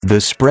The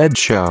Spread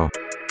Show.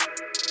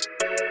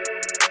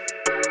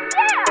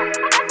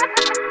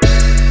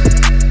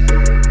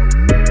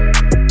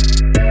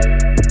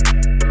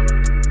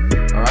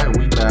 Alright,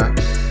 we back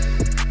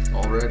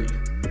already.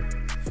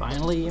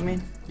 Finally, you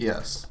mean?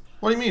 Yes.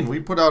 What do you mean? We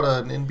put out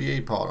an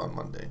NBA pod on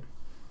Monday.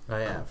 Oh,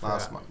 yeah.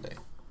 Last Monday.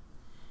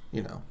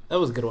 You know. That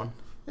was a good one.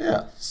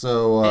 Yeah.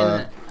 So,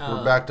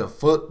 we're back to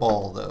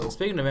football, though.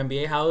 Speaking of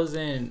NBA, how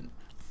isn't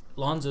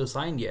Lonzo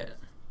signed yet?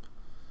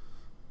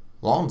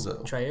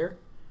 Lonzo? Trier?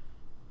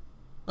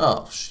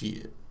 Oh,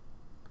 shit.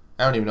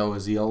 I don't even know.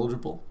 Is he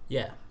eligible?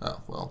 Yeah.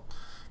 Oh, well.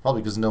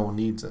 Probably because no one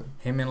needs him.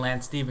 Him and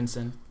Lance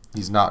Stevenson.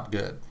 He's not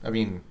good. I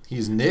mean,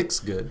 he's Knicks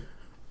good.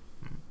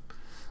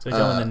 So you're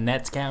telling me the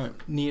Nets can't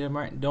need him,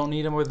 right? Don't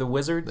need him, or the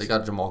Wizards? They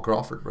got Jamal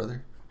Crawford,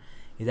 brother.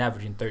 He's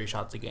averaging 30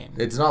 shots a game.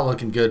 It's not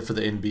looking good for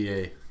the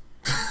NBA.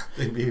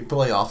 The NBA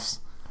playoffs.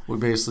 We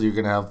basically are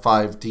going to have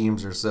 5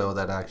 teams or so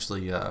that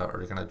actually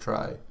are going to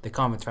try. The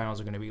conference finals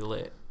are going to be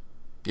lit.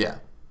 Yeah.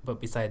 But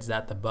besides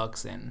that, the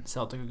Bucks and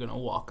Celtics are going to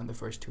walk in the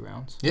first 2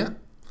 rounds. Yeah.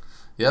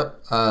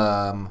 Yep.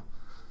 Yeah,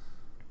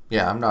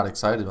 I'm not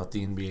excited about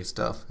the NBA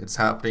stuff. It's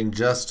happening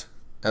just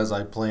as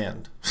I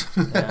planned.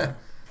 Yeah.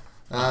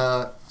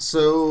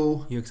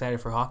 So You excited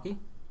for hockey?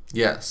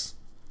 yes.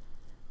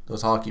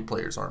 Those hockey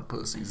players aren't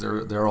pussies.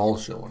 They're all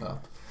showing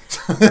up.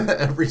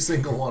 Every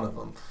single one of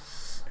them.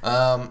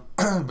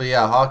 But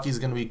yeah, hockey's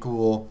going to be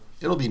cool.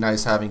 It'll be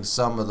nice having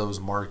some of those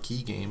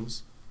marquee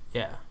games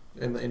Yeah.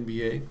 in the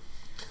NBA.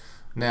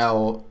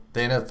 Now, the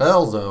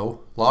NFL,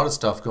 though, a lot of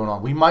stuff going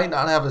on. We might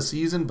not have a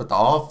season, but the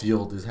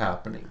off-field is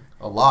happening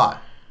a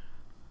lot.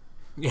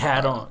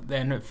 Yeah,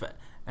 the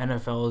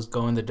NFL is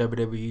going the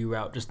WWE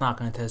route, just not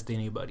going to test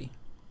anybody.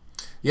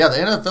 Yeah, the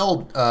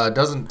NFL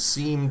doesn't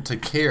seem to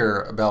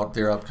care about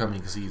their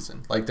upcoming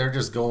season. Like, they're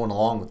just going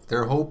along with it.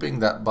 They're hoping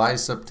that by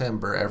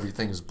September,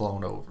 everything is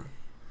blown over.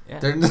 Yeah.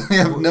 They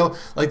have no...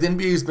 Like, the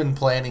NBA's been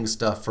planning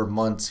stuff for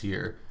months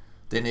here.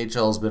 The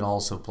NHL's been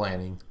also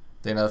planning.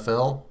 The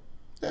NFL...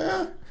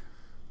 Yeah,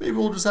 maybe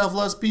we'll just have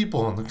less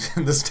people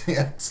in the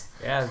stands.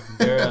 Yeah,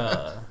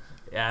 they're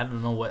I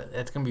don't know what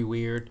that's gonna be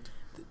weird.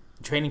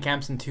 Training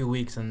camps in 2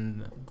 weeks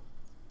and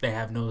they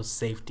have no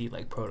safety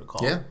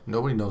protocol. Yeah,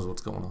 nobody knows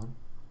what's going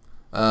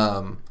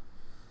on.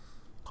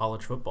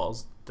 College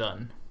football's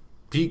done.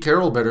 Pete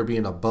Carroll better be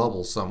in a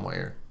bubble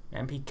somewhere.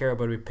 And Pete Carroll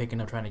better be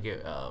picking up trying to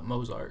get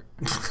Mozart.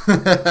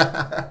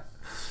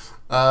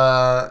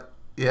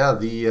 Yeah,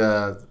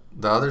 the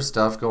other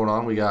stuff going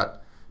on. We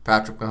got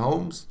Patrick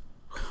Mahomes.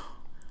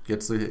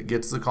 Gets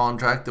the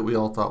contract that we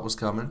all thought was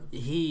coming.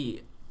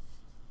 It's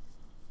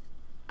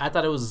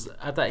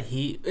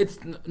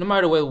no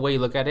matter what way you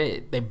look at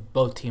it,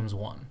 both teams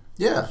won.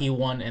 Yeah. He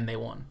won and they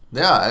won.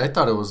 Yeah, I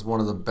thought it was one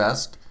of the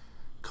best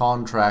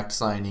contract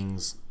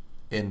signings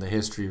in the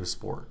history of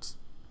sports.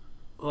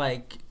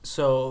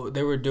 So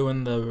they were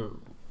doing the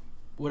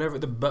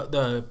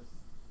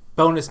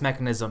bonus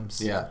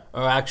mechanisms. Yeah.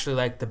 Are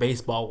actually the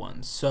baseball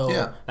ones. So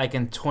yeah.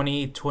 In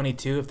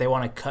 2022, if they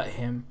want to cut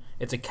him,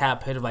 it's a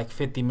cap hit of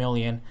 $50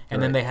 million,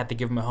 and then they had to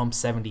give him a home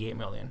 $78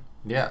 million.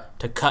 Yeah.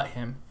 To cut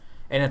him,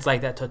 and it's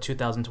like that till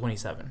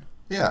 2027.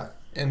 Yeah,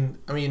 and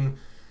I mean,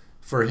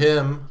 for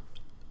him,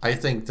 I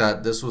think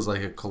that this was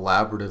a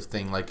collaborative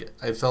thing.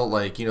 I felt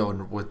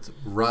with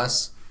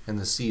Russ and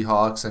the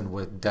Seahawks and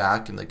with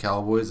Dak and the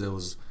Cowboys,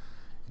 it's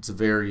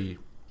very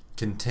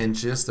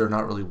contentious. They're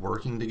not really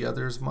working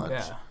together as much.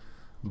 Yeah.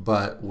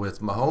 But with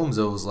Mahomes,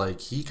 it was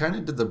he kind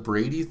of did the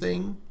Brady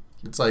thing.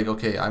 It's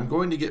okay, I'm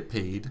going to get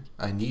paid.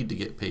 I need to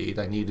get paid.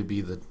 I need to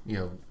be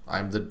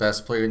I'm the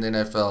best player in the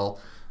NFL.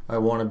 I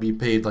want to be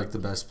paid like the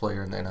best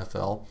player in the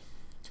NFL.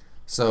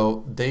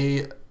 So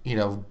they,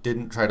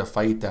 didn't try to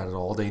fight that at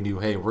all. They knew,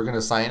 hey, we're going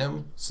to sign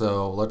him,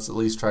 so let's at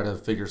least try to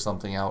figure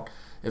something out.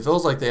 It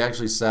feels like they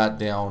actually sat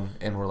down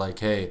and were like,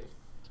 hey,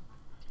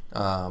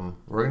 we're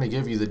going to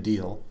give you the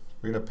deal.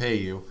 We're going to pay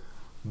you.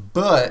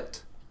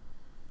 But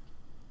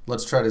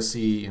let's try to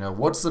see,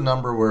 what's the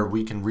number where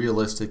we can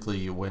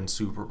realistically win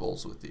Super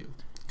Bowls with you?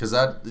 Because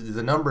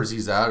the numbers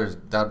he's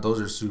at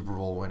those are Super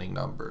Bowl winning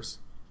numbers.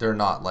 They're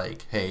not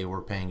hey,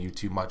 we're paying you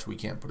too much. We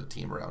can't put a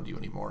team around you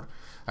anymore.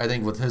 I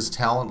think with his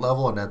talent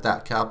level and at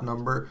that cap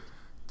number,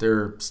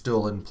 they're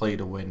still in play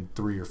to win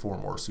 3 or 4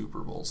 more Super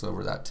Bowls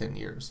over that 10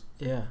 years.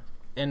 Yeah,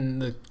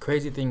 and the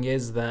crazy thing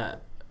is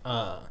that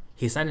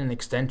he signed an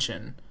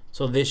extension.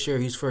 So this year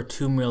he's for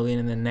 $2 million,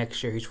 and then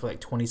next year he's for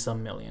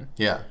 $20-some million.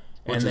 Yeah.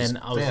 Which is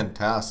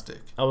fantastic.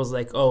 I was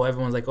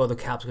everyone's the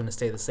cap's going to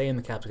stay the same.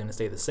 The cap's going to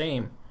stay the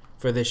same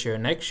for this year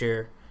and next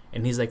year.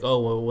 And he's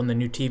when the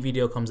new TV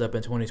deal comes up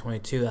in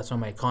 2022, that's when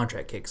my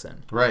contract kicks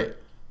in. Right.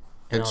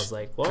 And I was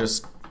what?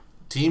 Just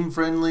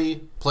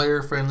team-friendly,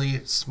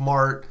 player-friendly,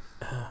 smart.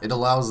 It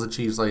allows the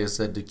Chiefs, like I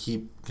said, to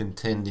keep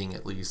contending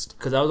at least.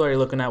 Because I was already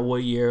looking at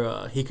what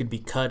year he could be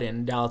cut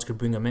and Dallas could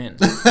bring him in.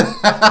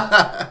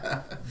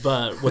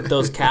 But with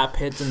those cap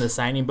hits and the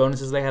signing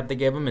bonuses they had to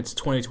give him, it's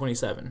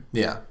 2027.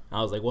 Yeah.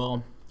 I was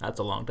that's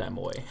a long time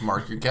away.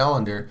 Mark your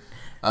calendar.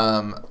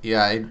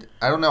 Yeah,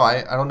 I don't know.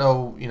 I don't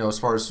know, as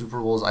far as Super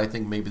Bowls, I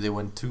think maybe they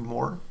win 2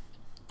 more.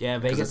 Yeah,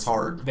 Because Vegas. it's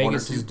hard. Vegas 1 or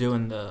 2. is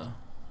doing the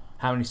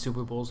how many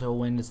Super Bowls he'll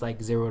win. It's like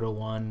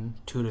 0-1,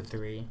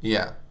 2-3.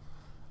 Yeah.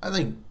 I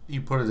think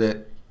you put it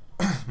at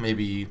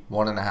maybe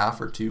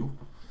 1.5 or 2.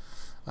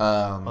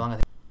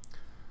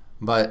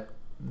 But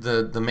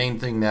the main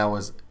thing now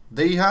is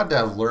they had to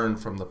have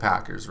learned from the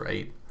Packers,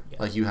 right? Yeah.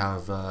 Like you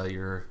have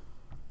your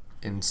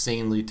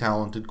insanely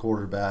talented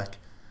quarterback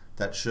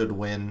that should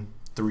win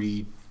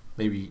 3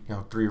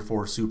 or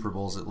 4 Super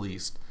Bowls at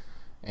least,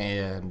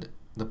 and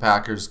the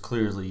Packers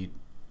clearly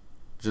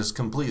just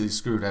completely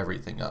screwed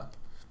everything up.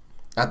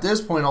 At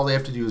this point, all they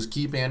have to do is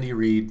keep Andy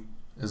Reid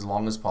as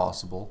long as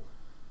possible,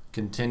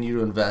 continue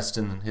to invest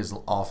in his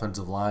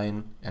offensive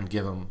line, and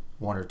give him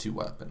 1 or 2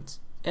 weapons.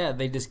 Yeah,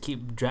 they just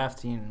keep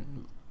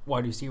drafting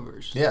wide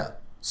receivers. Yeah.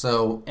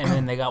 So and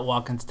then they got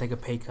Watkins to take a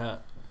pay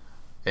cut.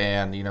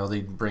 And,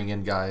 they bring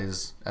in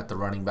guys at the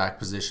running back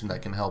position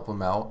that can help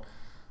him out.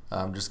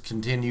 Just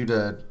continue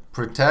to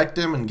protect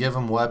him and give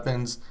him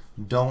weapons.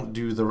 Don't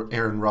do the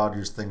Aaron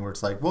Rodgers thing where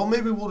it's like, well,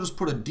 maybe we'll just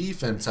put a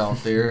defense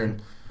out there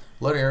and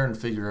let Aaron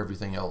figure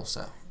everything else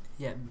out.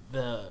 Yeah,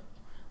 the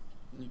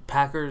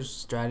Packers'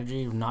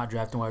 strategy of not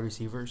drafting wide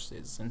receivers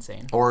is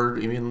insane. Or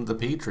even the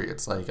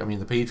Patriots.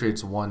 The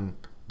Patriots won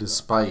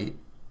despite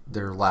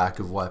their lack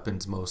of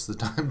weapons most of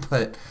the time.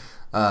 But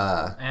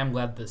I am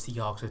glad the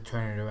Seahawks are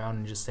turning it around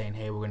and just saying,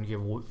 hey, we're going to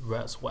give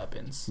Russ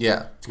weapons.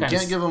 Yeah. We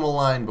can't give him a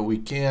line, but we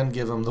can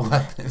give him the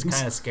weapons. It's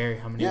kind of scary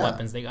how many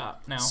weapons they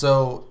got now.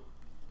 So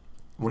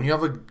when you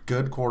have a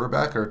good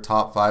quarterback or a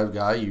top 5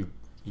 guy,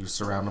 you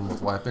surround him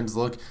with weapons.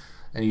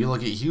 And you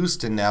look at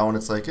Houston now, and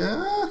it's like,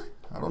 I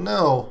don't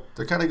know.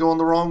 They're kind of going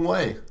the wrong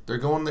way. They're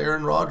going the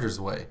Aaron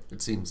Rodgers way,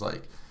 it seems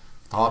like.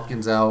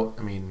 Hopkins out.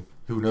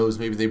 Who knows?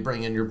 Maybe they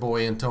bring in your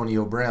boy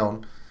Antonio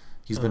Brown.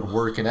 He's been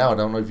working out. I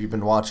don't know if you've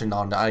been watching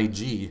on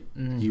IG.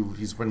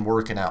 He's been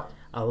working out.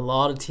 A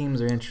lot of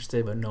teams are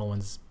interested, but no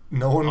one's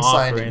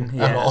signing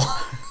at all.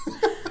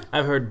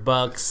 I've heard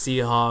Bucks,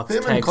 Seahawks,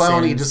 Him Texans. and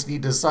Clowney just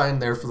need to sign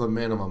there for the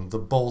minimum. The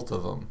both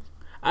of them.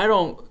 I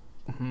don't.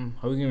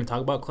 Are we going to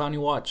talk about Clowney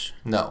Watch?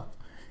 No.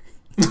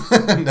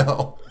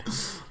 No.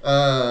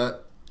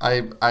 I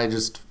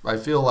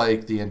feel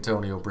like the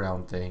Antonio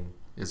Brown thing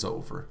is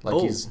over.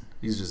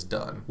 He's just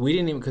done. We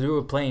didn't even, because we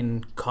were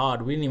playing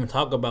COD, we didn't even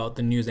talk about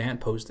the news Ant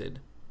posted.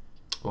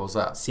 What was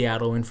that?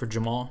 Seattle in for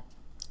Jamal.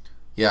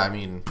 Yeah,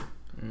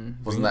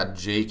 wasn't that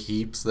Jake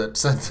Heaps that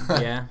said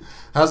that? Yeah.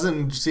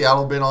 Hasn't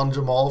Seattle been on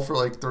Jamal for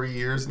like 3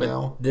 years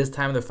now? This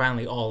time they're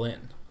finally all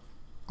in.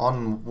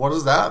 On what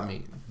does that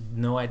mean?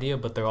 No idea,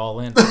 but they're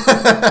all in.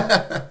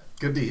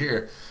 Good to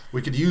hear.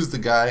 We could use the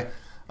guy.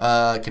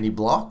 Can he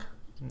block?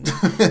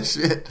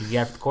 Shit. You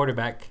have the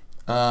quarterback.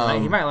 He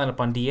might line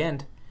up on D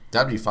end.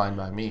 That'd be fine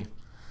by me.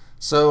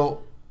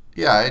 So,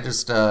 yeah,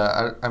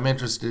 I'm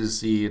interested to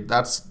see.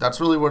 That's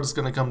really what it's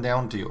going to come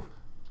down to.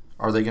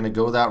 Are they going to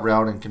go that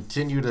route and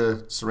continue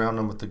to surround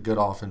him with a good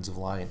offensive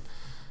line,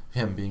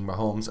 him being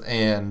Mahomes,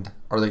 and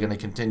are they going to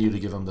continue to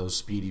give him those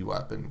speedy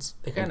weapons?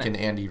 And can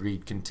Andy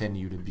Reid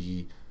continue to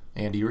be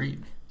Andy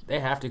Reid? They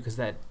have to, because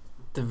the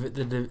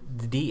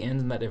D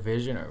ends in that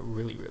division are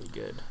really, really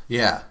good.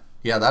 Yeah,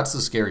 that's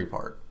the scary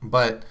part.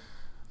 But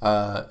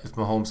if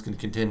Mahomes can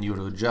continue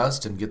to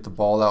adjust and get the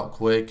ball out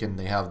quick, and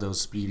they have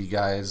those speedy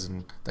guys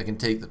and they can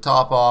take the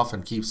top off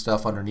and keep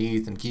stuff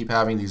underneath and keep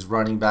having these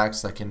running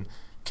backs that can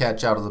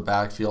catch out of the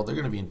backfield, they're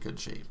going to be in good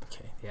shape.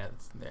 Okay, yeah.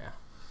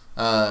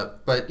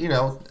 But,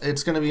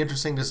 it's going to be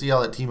interesting to see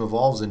how that team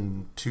evolves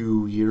in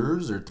 2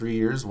 years or 3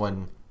 years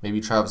when maybe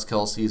Travis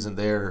Kelce isn't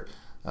there.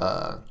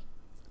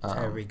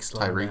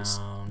 Tyreek's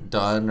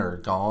done or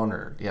gone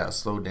or,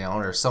 slowed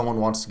down, or someone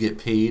wants to get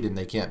paid and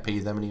they can't pay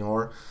them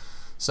anymore.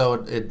 So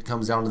it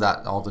comes down to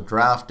that, all the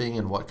drafting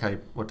and what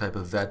type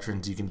of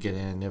veterans you can get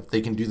in. If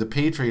they can do the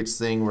Patriots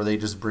thing where they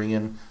just bring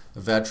in a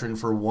veteran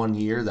for 1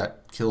 year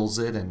that kills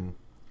it, and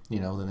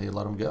then they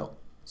let them go.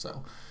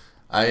 So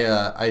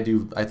I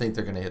think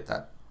they're going to hit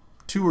that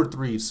 2 or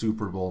 3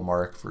 Super Bowl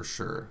mark for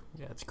sure.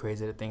 Yeah, it's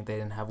crazy to think they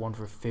didn't have one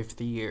for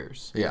 50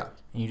 years. Yeah,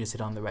 and you just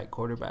hit on the right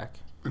quarterback.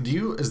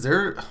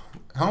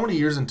 How many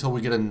years until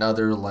we get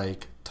another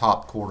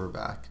top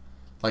quarterback,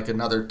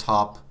 another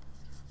top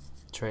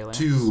Trey Lance?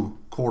 2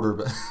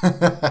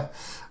 quarterback?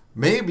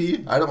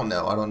 Maybe. I don't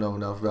know. I don't know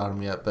enough about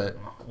him yet, but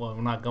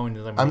we're not going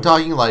to them. I'm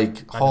talking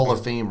Hall of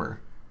Famer.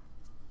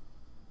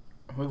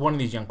 One of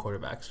these young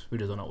quarterbacks. We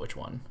just don't know which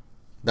one.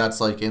 That's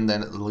in the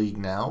league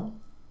now?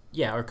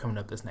 Yeah, or coming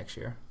up this next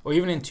year. Or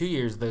even in 2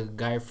 years, the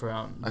guy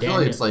from... I feel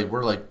like it's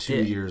we're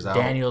 2 years out.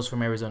 Daniels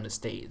from Arizona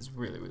State is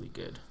really, really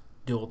good.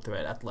 Dual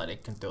threat,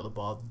 athletic, can throw the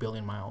ball a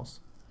billion miles.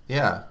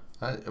 Yeah.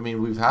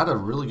 We've had a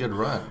really good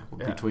run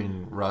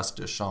between Russ,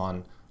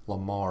 Deshaun,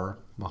 Lamar,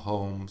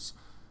 Mahomes.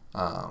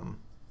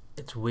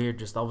 It's weird.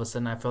 Just all of a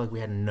sudden, I feel like we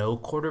had no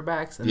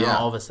quarterbacks, and then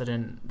all of a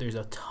sudden, there's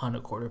a ton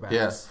of quarterbacks.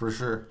 Yes, for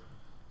sure.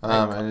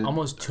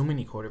 Almost too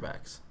many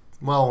quarterbacks.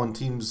 Well, when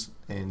teams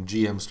and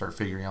GMs start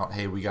figuring out,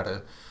 hey, we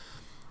gotta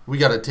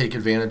take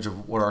advantage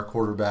of what our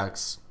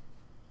quarterbacks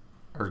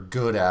are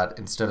good at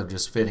instead of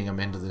just fitting them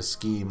into this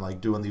scheme,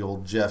 like doing the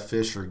old Jeff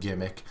Fisher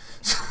gimmick.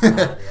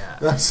 Yeah.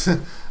 That's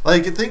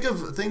like think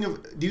of.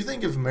 Do you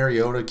think if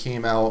Mariota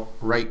came out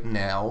right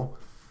now,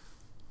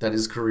 that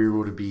his career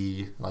would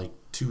be like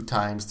 2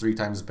 times, 3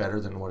 times better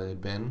than what it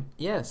had been?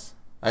 Yes.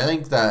 I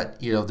think that,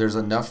 there's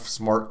enough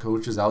smart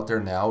coaches out there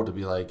now to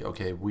be like,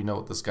 okay, we know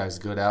what this guy's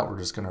good at. We're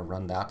just going to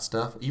run that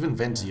stuff. Even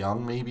Vince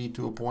Young, maybe,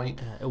 to a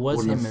point, It was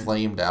wouldn't him have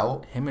flamed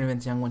out. Him and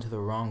Vince Young went to the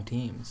wrong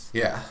teams.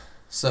 Yeah.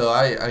 So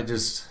I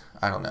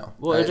don't know.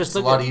 Well, it's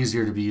a lot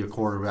easier to be a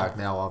quarterback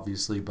now,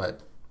 obviously, but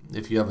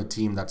if you have a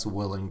team that's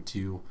willing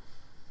to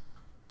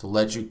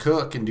let you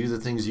cook and do the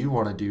things you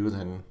want to do,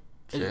 then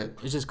shit.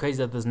 It's just crazy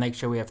that this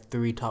next year we have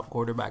 3 top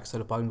quarterbacks that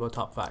are probably going to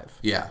go top 5.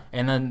 Yeah.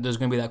 And then there's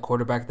going to be that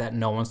quarterback that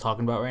no one's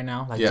talking about right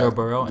now, like Joe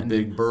Burrow. The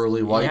big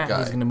burly white guy. Yeah,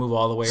 he's going to move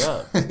all the way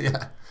up.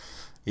 Yeah.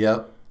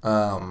 Yep.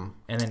 And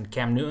then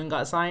Cam Newton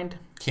got signed.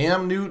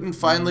 Cam Newton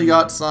finally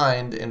got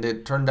signed, and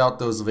it turned out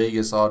those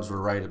Vegas odds were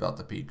right about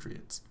the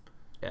Patriots.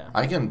 Yeah.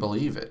 I can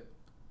believe it.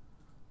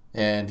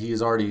 And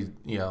he's already,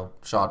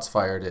 shots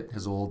fired at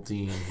his old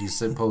team. He's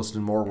been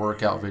posting more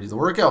workout videos. The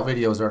workout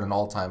videos are at an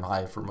all-time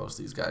high for most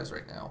of these guys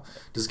right now.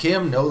 Does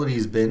Cam know that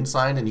he's been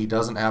signed and he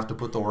doesn't have to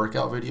put the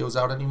workout videos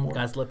out anymore?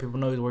 Guys, let people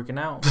know he's working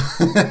out.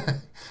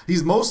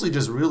 He's mostly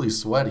just really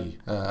sweaty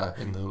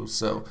in those.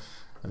 So,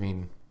 I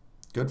mean,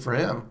 good for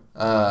him.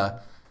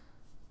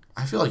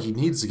 I feel like he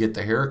needs to get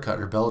the haircut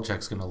or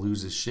Belichick's going to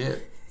lose his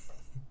shit.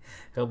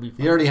 He'll be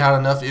fine. He already had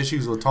enough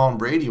issues with Tom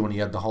Brady when he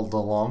had the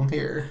long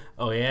hair.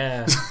 Oh,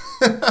 yeah.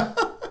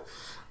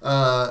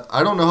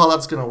 I don't know how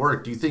that's going to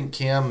work. Do you think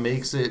Cam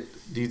makes it?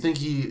 Do you think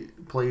he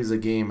plays a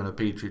game in a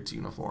Patriots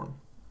uniform?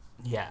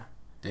 Yeah.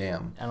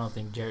 Damn. I don't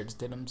think Jared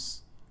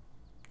Stidham's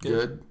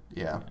good.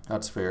 Yeah,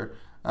 that's fair.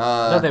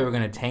 I thought they were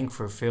going to tank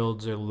for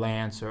Fields or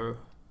Lance or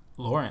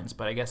Lawrence,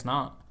 but I guess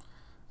not.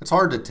 It's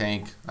hard to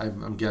tank,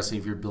 I'm guessing,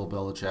 if you're Bill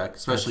Belichick.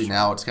 Especially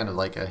now, it's kind of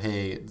like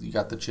hey, you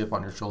got the chip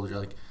on your shoulder. You're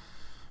like,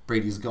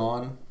 Brady's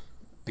gone.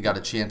 I got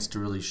a chance to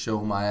really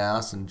show my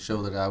ass and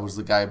show that I was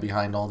the guy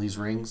behind all these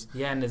rings.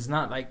 Yeah, and it's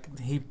not like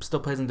he still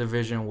plays in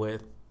division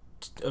with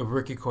a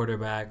rookie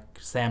quarterback,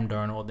 Sam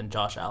Darnold, and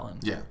Josh Allen.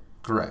 Yeah,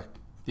 correct.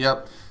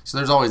 Yep. So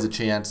there's always a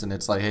chance, and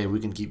it's like, hey, we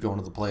can keep going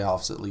to the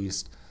playoffs at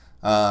least.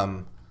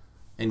 And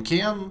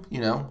Cam,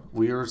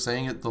 we were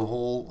saying it the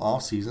whole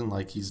offseason,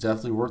 like he's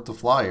definitely worth the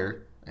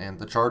flyer. And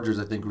the Chargers,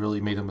 I think, really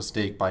made a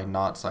mistake by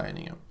not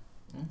signing him.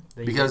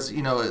 Because,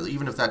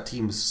 even if that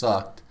team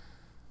sucked,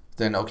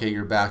 then, okay,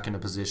 you're back in a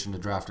position to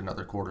draft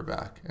another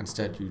quarterback.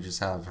 Instead, you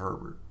just have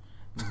Herbert.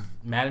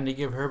 Madden to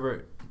give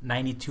Herbert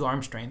 92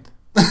 arm strength.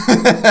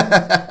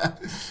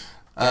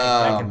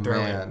 Oh,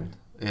 man.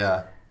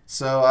 Yeah.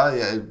 So,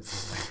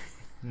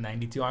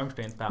 92 arm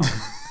strength, pal.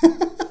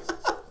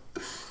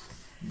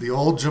 The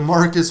old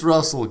Jamarcus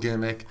Russell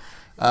gimmick.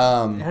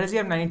 How does he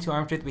have 92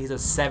 arm strength, but he's a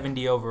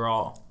 70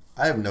 overall?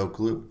 I have no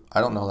clue.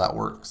 I don't know how that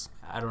works.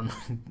 I don't know.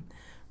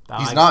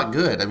 He's not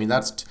good. I mean,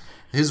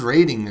 his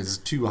rating is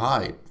too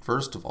high,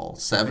 first of all.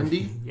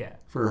 70? Yeah.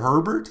 For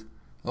Herbert?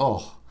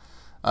 Oh.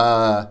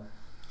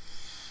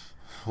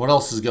 What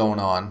else is going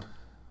on?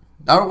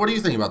 Now, what do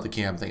you think about the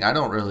Cam thing?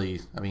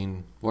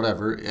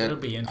 Whatever. It'll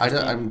be interesting.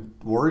 I'm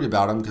worried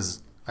about him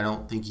because I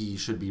don't think he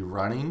should be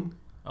running.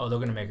 Oh, they're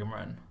going to make him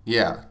run.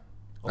 Yeah.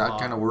 That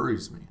kind of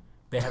worries me.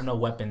 They have no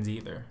weapons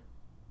either.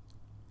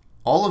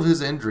 All of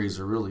his injuries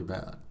are really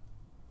bad.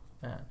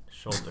 Yeah,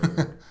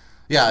 shoulder.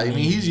 Yeah, I mean,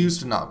 he's used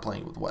to not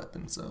playing with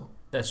weapons, so.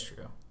 That's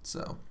true.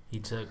 So. He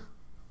took...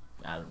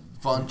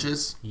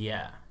 Funches?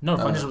 Yeah. No,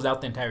 Funches was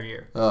out the entire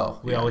year. Oh,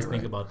 we always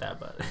think about that,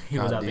 but he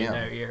was out the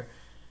entire year.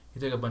 He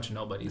took a bunch of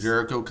nobodies.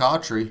 Jericho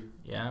Cotchery.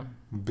 Yeah.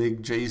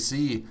 Big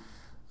JC.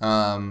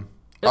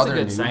 That's a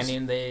good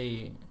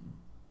signing.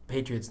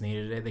 Patriots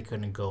needed it. They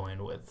couldn't go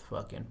in with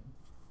fucking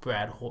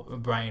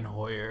Brian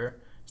Hoyer.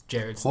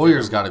 Jared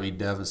Hoyer's got to be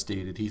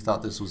devastated. He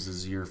thought this was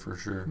his year for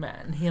sure.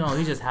 Man, he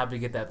just happy to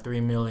get that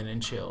 $3 million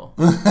and chill.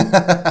 In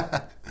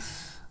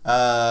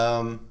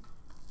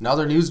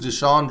other news,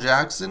 Deshaun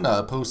Jackson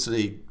posted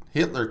a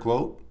Hitler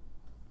quote.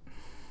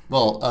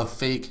 Well, a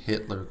fake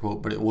Hitler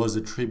quote, but it was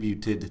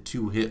attributed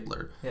to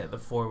Hitler. Yeah, the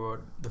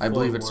forward. I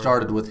believe it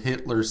started with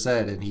Hitler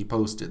said, and he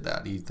posted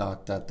that. He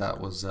thought that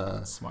was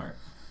smart.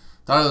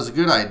 Thought it was a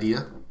good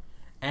idea.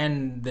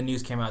 And the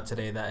news came out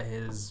today that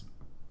his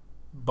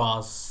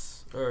boss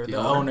or the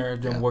owner has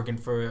been working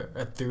for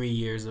 3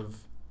 years of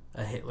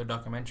a Hitler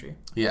documentary.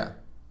 Yeah,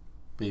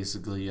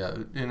 basically, yeah.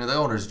 The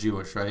owner's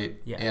Jewish, right?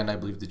 Yeah. And I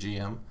believe the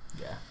GM.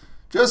 Yeah.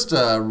 Just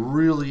a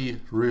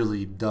really,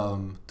 really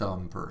dumb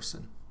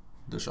person,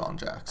 Deshaun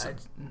Jackson.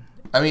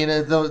 I mean,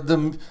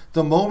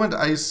 the moment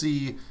I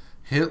see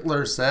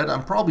Hitler said,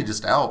 I'm probably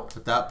just out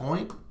at that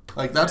point.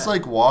 Like, that's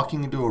like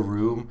walking into a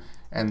room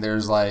and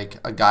there's like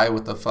a guy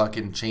with a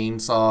fucking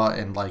chainsaw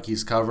and like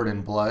he's covered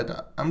in blood.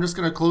 I'm just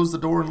going to close the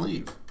door and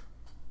leave.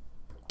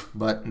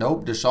 But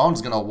nope,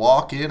 Deshaun's going to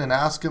walk in and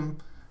ask him,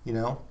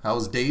 how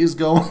his day's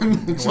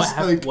going.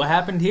 What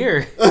happened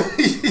here?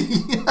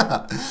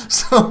 Yeah.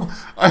 So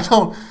I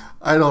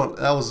I don't.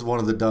 That was one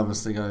of the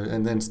dumbest things.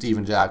 And then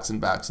Steven Jackson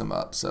backs him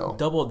up. So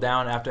Double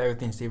down after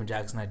everything Steven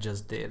Jackson I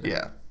just did.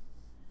 yeah,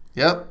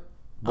 yep.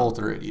 Both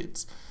are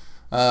idiots.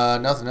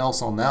 Nothing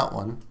else on that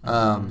one.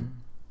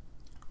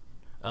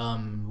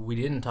 We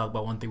didn't talk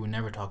about one thing we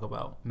never talk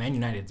about. Man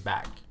United's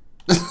back.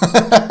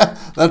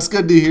 That's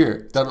good to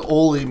hear. That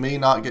Ole may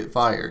not get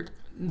fired.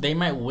 They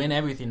might win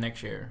everything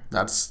next year.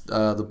 That's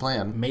the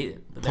plan. There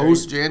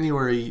Post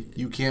January,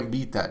 you can't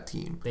beat that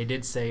team. They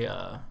did say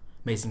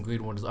Mason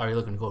Greenwood is already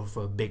looking to go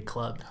for a big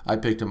club. I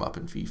picked him up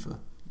in FIFA.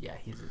 Yeah,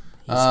 he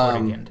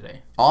scored again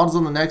today. Odds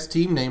on the next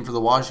team name for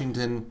the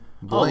Washington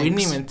Blanks. Oh, we didn't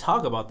even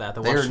talk about that.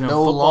 They're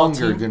no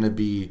longer going to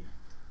be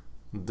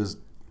the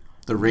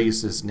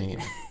racist name.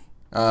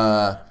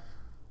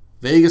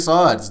 Vegas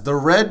odds. The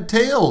Red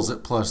Tails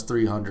at plus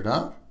 300,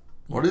 huh?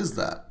 What is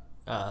that?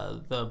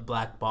 The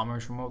Black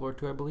Bombers from World War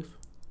II, I believe.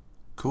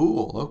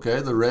 Cool. Okay,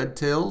 the Red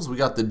Tails. We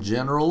got the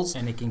Generals.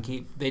 And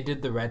they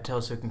did the Red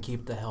Tails so it can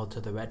keep the hell to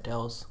the Red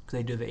Tails. Because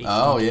they do the HDT.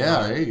 Oh,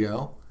 yeah, there you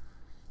go.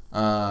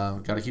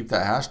 Got to keep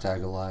that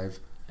hashtag alive.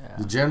 Yeah.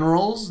 The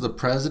Generals, the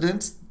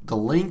Presidents, the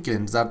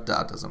Lincolns. That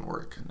doesn't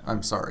work. No.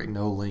 I'm sorry.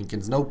 No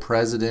Lincolns. No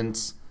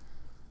Presidents.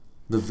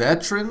 The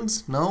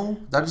Veterans?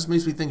 No. That just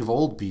makes me think of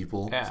old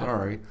people. Yeah.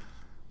 Sorry.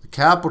 The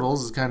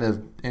Capitals is kind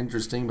of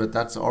interesting, but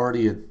that's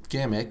already a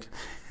gimmick.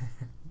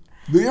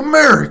 The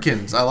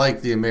Americans. I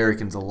like the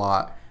Americans a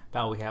lot.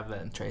 Now we have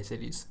that in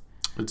Tri-Cities.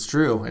 It's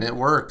true, and it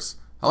works.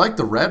 I like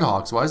the Red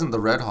Hawks. Why isn't the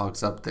Red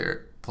Hawks up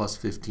there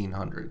plus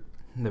 1,500?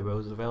 The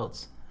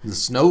Roosevelts. The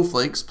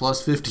Snowflakes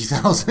plus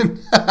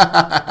 50,000.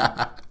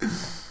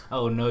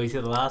 Oh, no. You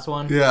see the last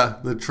one? Yeah,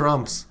 the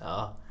Trumps.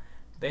 Oh.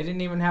 They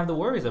didn't even have the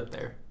Warriors up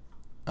there.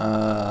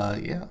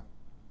 Yeah.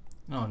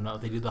 Oh, no.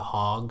 They do the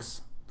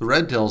Hogs. The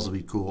Red Tails would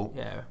be cool.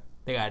 Yeah.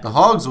 The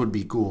Hogs would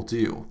be cool,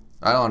 too.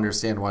 I don't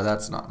understand why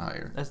that's not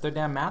higher. That's their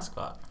damn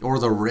mascot. Or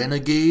the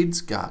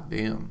Renegades? God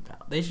damn.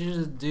 They should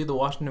just do the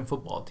Washington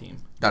football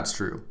team. That's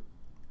true.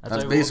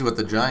 That's basically what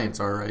the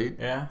Giants are, right?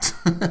 Yeah.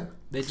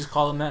 They just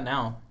call them that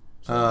now.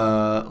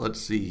 So.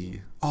 Let's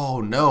see. Oh,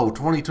 no.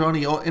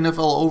 2020 NFL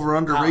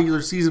over-under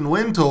regular season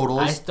win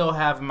totals. I still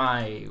have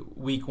my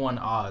week 1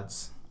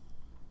 odds.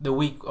 The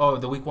week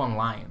 1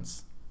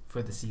 lines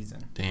for the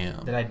season.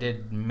 Damn. That I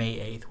did May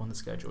 8th when the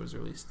schedule was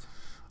released.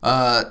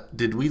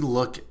 Did we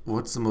look?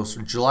 What's the most?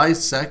 July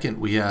 2nd,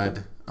 we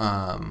had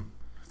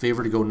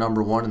favor to go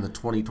number 1 in the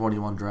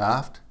 2021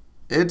 draft.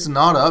 It's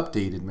not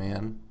updated,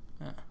 man.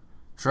 Yeah.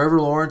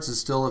 Trevor Lawrence is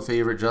still a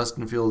favorite.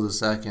 Justin Fields is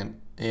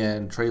second,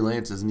 and Trey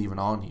Lance isn't even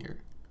on here.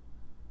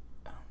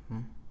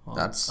 Well,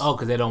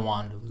 because they don't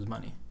want to lose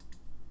money.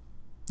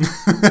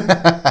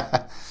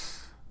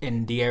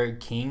 And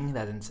De'Aaron King,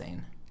 that's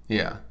insane.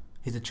 Yeah,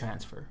 he's a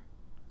transfer.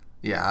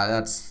 Yeah,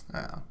 that's.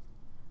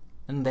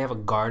 And they have a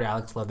guard,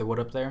 Alex Leatherwood,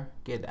 up there.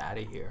 Get out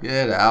of here.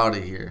 Get out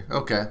of here.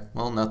 Okay.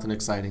 Well, nothing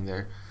exciting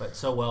there. But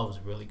Sowell was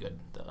really good,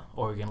 the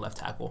Oregon left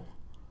tackle.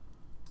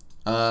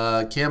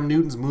 Cam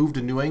Newton's move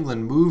to New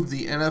England moved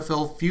the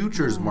NFL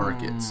futures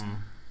markets.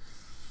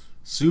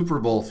 Super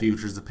Bowl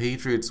futures. The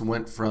Patriots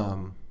went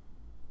from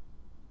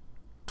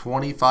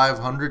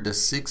 2,500 to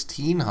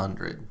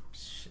 1,600.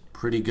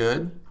 Pretty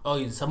good.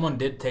 Oh, someone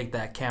did take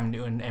that Cam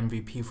Newton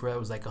MVP for it. It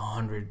was like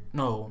 100.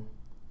 No.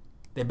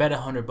 They bet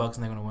 $100 and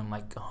they're going to win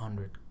like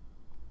 100.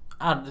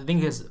 I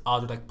think his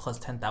odds were like plus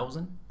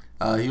 10,000.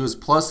 He was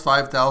plus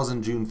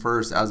 5,000 June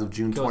 1st. As of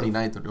June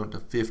 29th, they're going to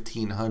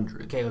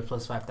 1,500. Okay, it was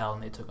plus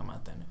 5,000. They took him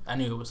out then. I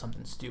knew it was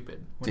something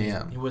stupid.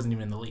 Damn. He wasn't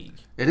even in the league.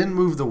 It didn't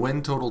move the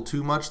win total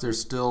too much. They're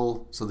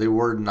still, so they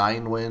were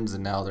 9 wins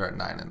and now they're at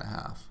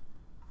 9.5.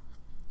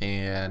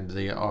 And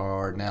they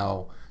are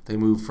now, they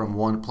moved from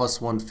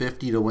plus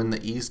 150 to win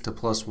the East to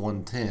plus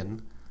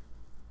 110.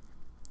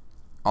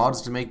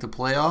 Odds to make the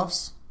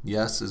playoffs?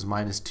 Yes, is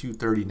minus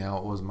 230 now.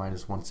 It was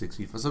minus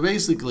 165. So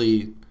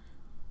basically,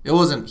 it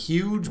wasn't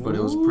huge, but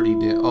it was pretty.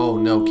 Oh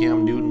no,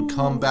 Cam Newton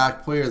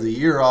comeback player of the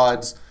year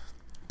odds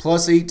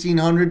plus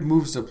 1,800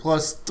 moves to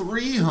plus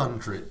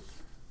 300.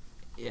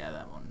 Yeah,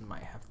 that one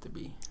might have to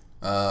be.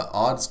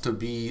 Odds to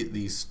be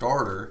the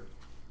starter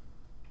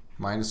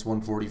minus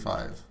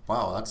 145.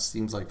 Wow, that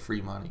seems like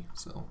free money.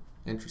 So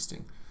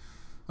interesting.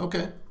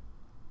 Okay,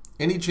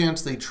 any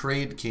chance they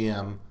trade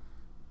Cam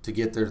to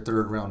get their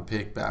 3rd round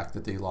pick back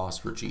that they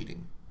lost for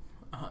cheating?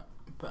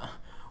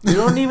 We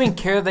don't even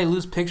care they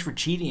lose picks for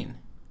cheating.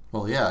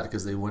 Well, yeah,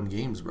 because they win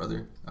games,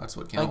 brother. That's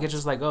what counts. Like, it's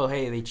just like, oh,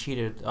 hey, they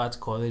cheated. Oh, that's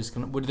cool.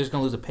 We're just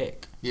gonna lose a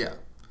pick. Yeah.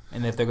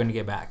 And if they're gonna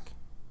get back,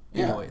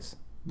 anyways,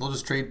 they'll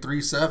just trade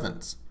 3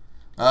 7s.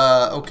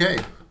 Okay.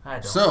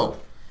 So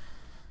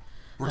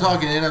we're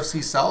talking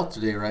NFC South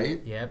today,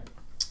 right? Yep.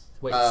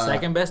 Wait,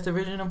 second best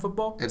division in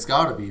football? It's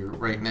got to be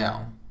right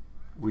now.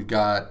 We've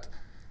got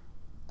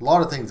a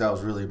lot of things I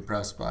was really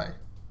impressed by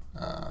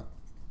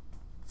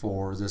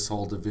for this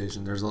whole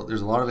division. There's a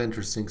lot of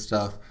interesting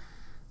stuff,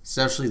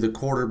 especially the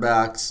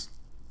quarterbacks.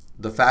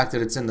 The fact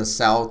that it's in the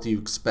South, you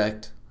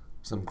expect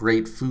some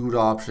great food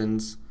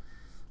options.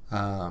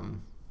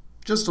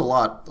 Just a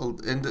lot,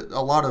 and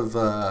a lot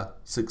of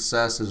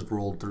success has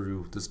rolled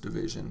through this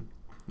division.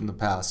 in the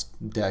past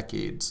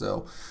decade.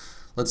 So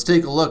let's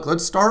take a look.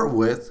 Let's start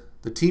with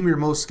the team you're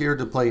most scared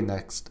to play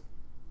next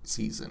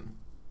season.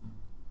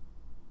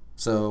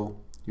 So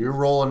you're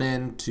rolling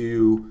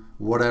into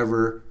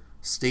whatever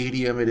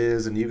stadium it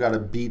is, and you got to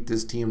beat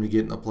this team to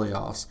get in the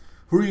playoffs.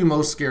 Who are you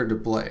most scared to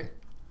play?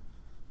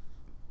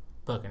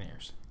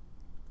 Buccaneers.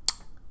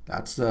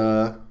 That's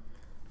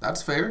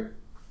fair.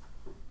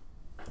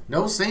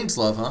 No Saints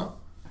love, huh?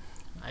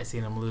 I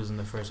seen them lose in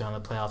the first round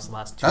of the playoffs the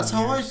last 2 years. That's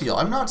how I feel.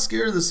 I'm not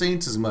scared of the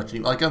Saints as much.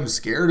 Like, I'm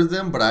scared of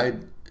them, but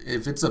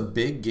if it's a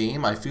big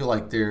game, I feel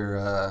like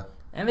they're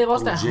and they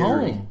lost at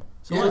jittery. home.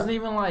 So it wasn't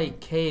even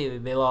like, hey,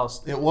 they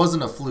lost. It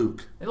wasn't a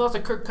fluke. They lost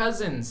to Kirk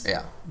Cousins.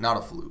 Yeah, not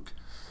a fluke.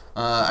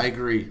 I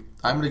agree.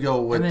 I'm going to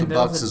go with the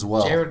Bucs as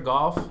well. Jared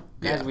Goff,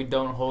 guys we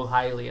don't hold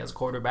highly as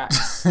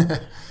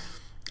quarterbacks.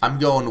 I'm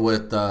going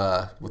with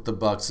the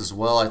Bucs as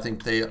well. I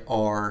think they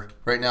are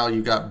right now.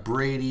 You got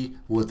Brady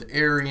with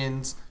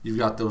Arians. You've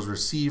got those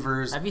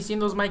receivers. Have you seen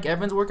those Mike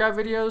Evans workout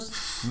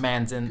videos?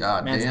 Man's in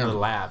the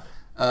lab.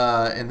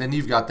 And then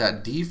you've got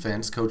that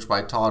defense coached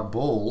by Todd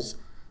Bowles,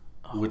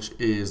 which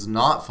is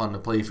not fun to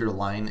play if your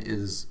line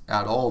is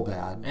at all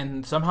bad.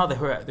 And somehow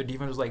their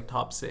defense was like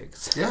top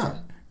 6. Yeah.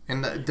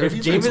 And their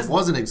defense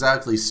wasn't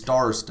exactly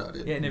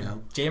star-studded. Yeah, and if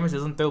Jameis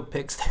doesn't throw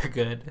picks, they're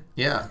good.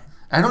 Yeah.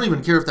 I don't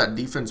even care if that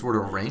defense were to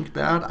rank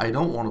bad. I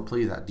don't want to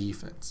play that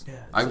defense.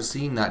 Yeah, I've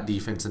seen that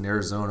defense in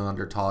Arizona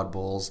under Todd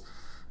Bowles.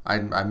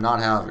 I'm not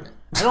having it.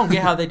 I don't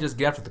get how they just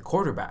get after the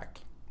quarterback.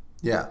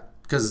 Yeah,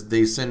 because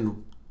they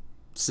send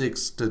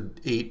 6 to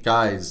 8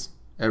 guys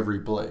every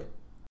play.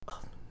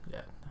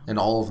 Yeah. And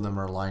all of them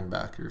are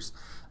linebackers.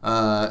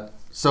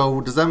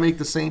 So does that make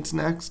the Saints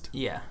next?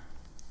 Yeah.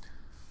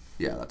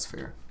 Yeah, that's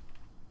fair.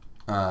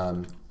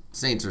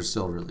 Saints are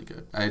still really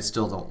good. I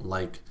still don't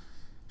like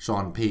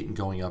Sean Payton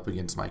going up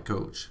against my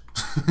coach.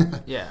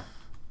 Yeah.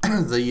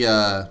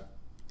 The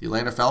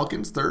Atlanta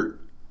Falcons, third?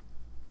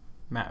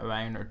 Matt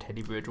Ryan or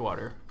Teddy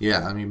Bridgewater.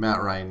 Yeah, I mean,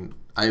 Matt Ryan,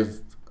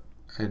 as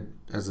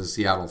a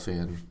Seattle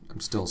fan, I'm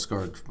still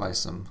scarred by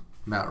some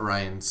Matt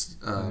Ryan's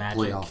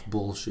playoff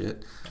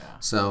bullshit. Yeah.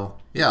 So,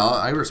 yeah,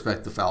 I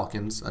respect the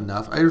Falcons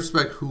enough. I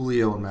respect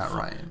Julio and Matt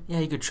Ryan. Yeah,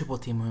 you could triple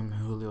team him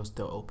and Julio's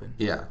still open.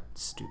 Yeah.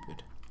 It's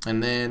stupid.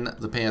 And then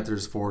the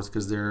Panthers fourth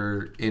because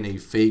they're in a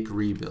fake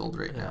rebuild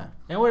right now.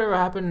 And whatever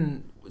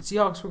happened,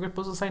 Seahawks were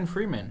supposed to sign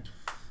Freeman.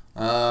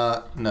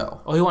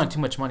 No. Oh, he wanted too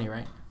much money,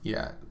 right?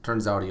 Yeah.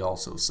 Turns out he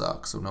also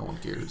sucks, so no one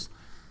cares.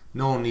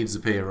 No one needs to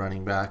pay a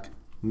running back.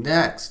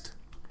 Next.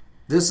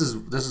 This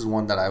is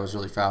one that I was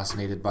really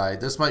fascinated by.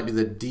 This might be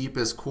the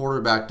deepest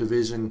quarterback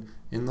division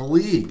in the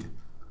league.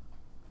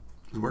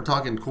 We're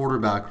talking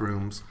quarterback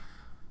rooms.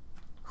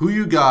 Who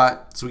you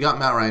got? So we got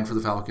Matt Ryan for the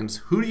Falcons.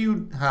 Who do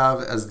you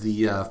have as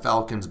the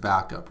Falcons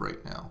backup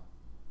right now?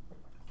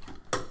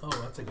 Oh,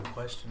 that's a good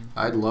question.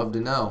 I'd love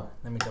to know.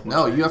 Let me double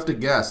No, check. you have to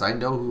guess. I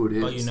know who it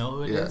is. Oh, you know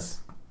who it is?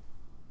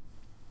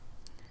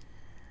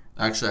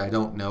 Actually, I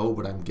don't know,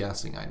 but I'm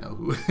guessing I know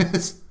who it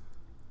is.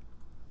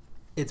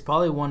 It's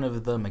probably one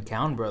of the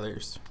McCown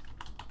brothers.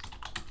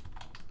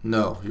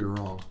 No, you're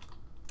wrong.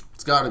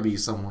 It's got to be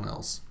someone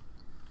else.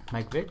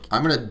 Mike Vick?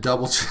 I'm gonna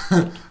double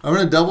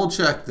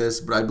check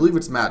this, but I believe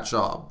it's Matt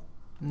Schaub.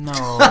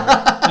 No,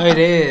 it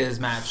is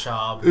Matt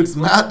Schaub. It's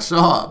Matt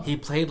Schaub. He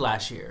played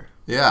last year.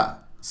 Yeah.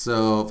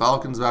 So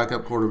Falcons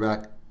backup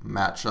quarterback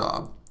Matt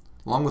Schaub,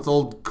 along with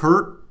old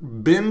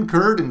Ben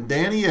Kurt, and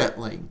Danny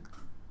Etling.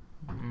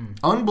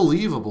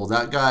 Unbelievable.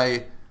 That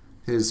guy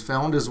has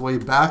found his way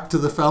back to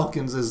the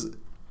Falcons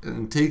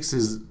and takes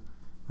his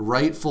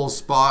rightful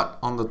spot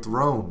on the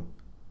throne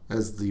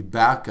as the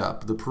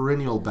backup, the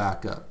perennial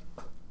backup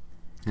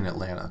in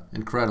Atlanta.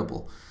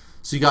 Incredible.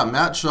 So you got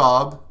Matt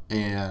Schaub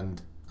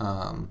and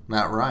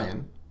Matt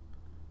Ryan,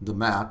 the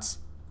Matts,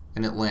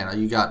 in Atlanta.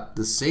 You got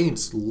the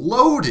Saints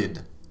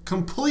loaded,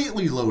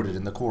 completely loaded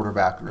in the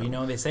quarterback room. You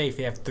know, they say if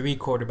you have 3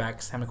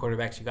 quarterbacks, how many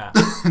quarterbacks you got?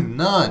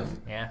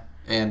 None. Yeah.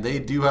 And they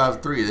do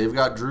have 3. They've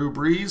got Drew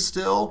Brees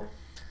still.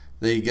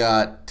 They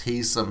got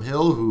Taysom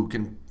Hill, who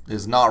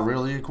is not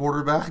really a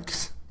quarterback,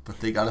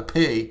 but they got to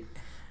pay.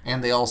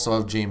 And they also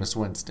have Jameis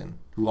Winston,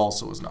 who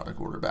also is not a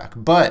quarterback.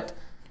 But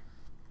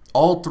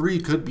all 3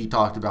 could be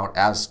talked about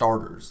as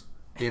starters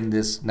in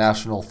this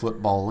National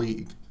Football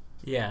League.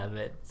 Yeah,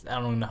 I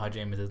don't even know how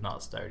Jameis is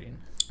not starting.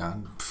 I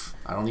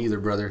don't either,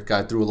 brother.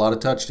 Guy threw a lot of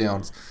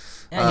touchdowns.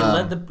 Yeah, he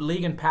led the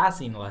league in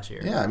passing last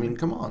year. Yeah, I mean,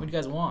 come on. What do you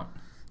guys want?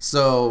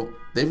 So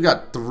they've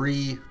got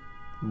 3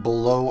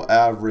 below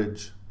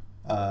average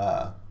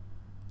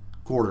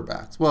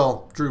quarterbacks.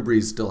 Well, Drew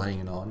Brees still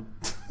hanging on,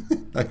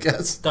 I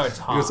guess. Starts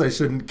hot. I guess I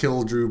shouldn't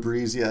kill Drew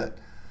Brees yet.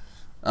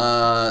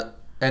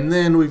 And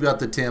then we've got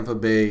the Tampa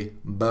Bay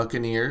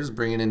Buccaneers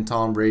bringing in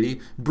Tom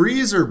Brady.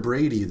 Brees or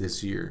Brady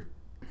this year?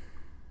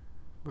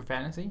 For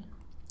fantasy?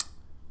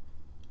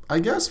 I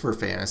guess for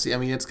fantasy. I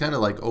mean, it's kind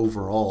of like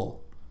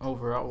overall.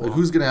 Overall? Like,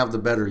 who's going to have the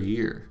better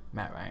year?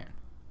 Matt Ryan.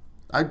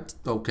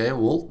 Okay,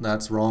 well,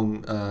 that's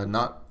wrong.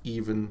 Not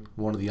even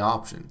one of the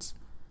options.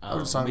 I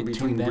was talking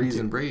between Brees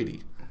and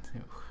Brady.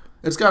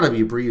 It's got to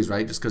be Breeze,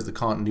 right? Just because the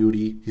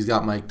continuity. He's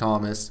got Mike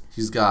Thomas.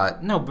 He's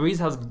got No, Breeze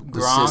has the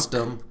Gronk,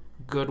 system.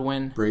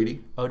 Goodwin,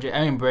 Brady.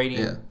 Brady,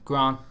 Yeah.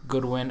 Gronk,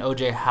 Goodwin,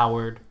 OJ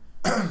Howard,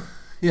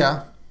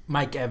 Yeah.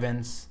 Mike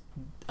Evans,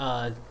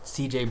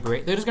 CJ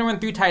Brady. They're just gonna run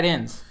 3 tight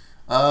ends.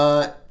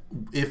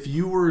 If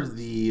you were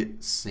the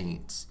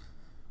Saints,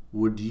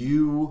 would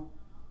you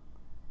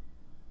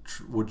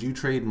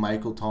trade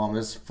Michael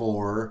Thomas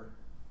for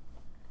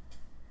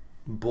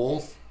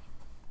both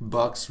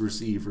Bucks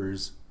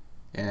receivers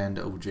and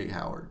OJ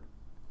Howard?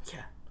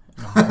 Yeah,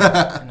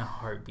 in a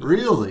heartbeat.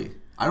 Really?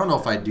 I don't know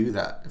if I'd do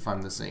that if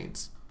I'm the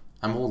Saints.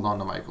 I'm holding on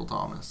to Michael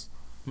Thomas.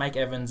 Mike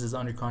Evans is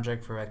under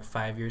contract for like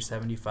 5 years,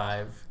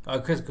 75.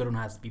 Chris Goodwin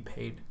has to be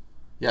paid.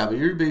 Yeah, but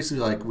you're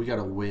basically like, we got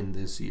to win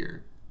this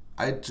year.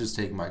 I'd just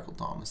take Michael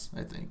Thomas,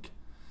 I think.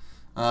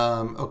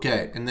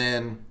 Okay, and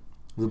then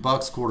the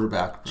Bucks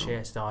quarterback room. Shit,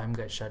 I saw him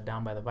get shut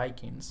down by the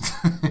Vikings,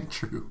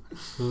 True.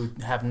 who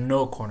have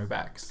no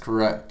cornerbacks.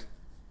 Correct.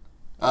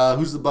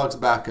 Who's the Bucks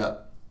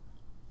backup?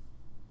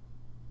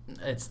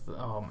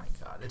 Oh my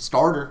god, it's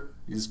Starter.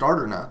 He's a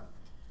starter now.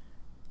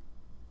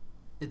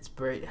 It's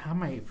Brady. How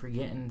am I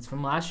forgetting? It's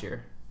from last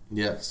year.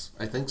 Yes,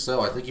 I think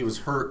so. I think he was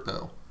hurt,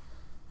 though.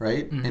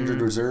 Right? Mm-hmm. Injured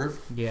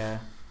reserve. Yeah.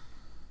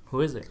 Who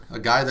is it? A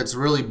guy that's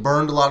really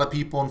burned a lot of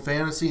people in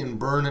fantasy and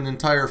burned an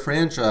entire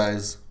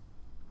franchise.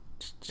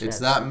 Shit. It's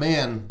that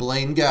man,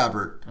 Blaine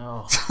Gabbert.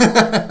 Oh.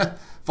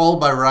 Followed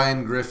by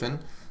Ryan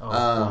Griffin. Oh,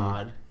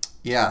 God.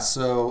 Yeah,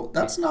 so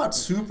that's not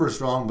super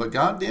strong, but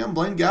goddamn,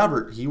 Blaine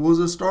Gabbert, he was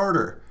a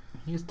starter.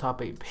 He's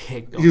top 8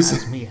 pick. Don't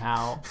ask me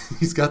how.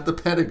 He's got the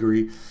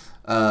pedigree.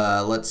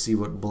 Let's see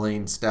what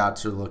Blaine's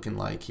stats are looking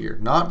like here.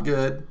 Not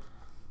good.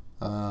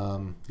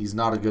 He's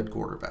not a good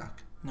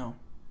quarterback. No.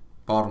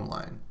 Bottom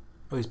line.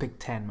 Oh, he's picked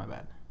 10, my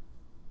bad.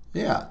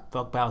 Yeah.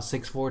 Fuck about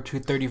 6'4",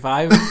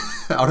 235.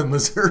 Out of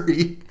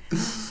Missouri.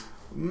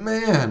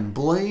 Man,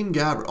 Blaine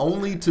Gabbert,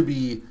 only to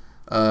be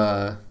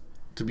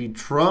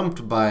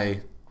trumped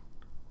by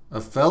a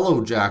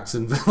fellow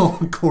Jacksonville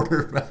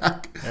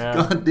quarterback. Yeah.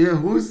 God damn,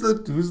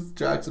 who's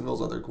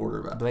Jacksonville's other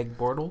quarterback? Blake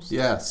Bortles?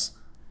 Yes,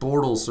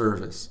 Bortles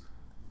service.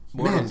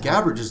 Man,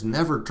 Gabbert just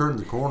never turned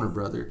the corner,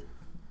 brother.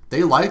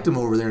 They liked him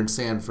over there in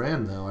San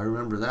Fran, though. I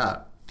remember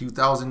that.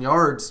 2,000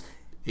 yards,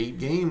 8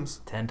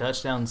 games. 10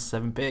 touchdowns,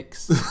 7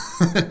 picks.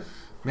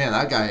 Man,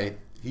 that guy,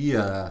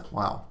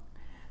 wow.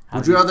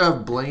 Would you rather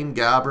have Blaine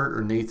Gabbert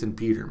or Nathan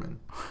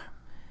Peterman?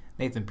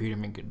 Nathan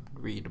Peterman could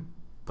read a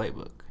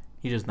playbook.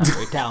 He's just not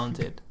very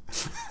talented.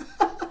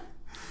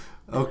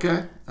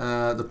 Okay.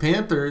 The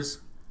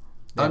Panthers,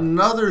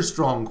 another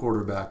strong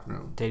quarterback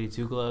room. Teddy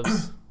Two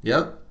Gloves.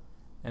 Yep.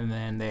 And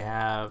then they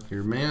have...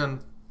 Your main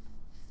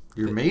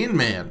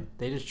man.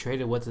 They just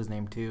traded what's his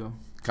name, too.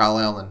 Kyle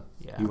Allen.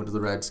 Yeah. He went to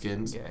the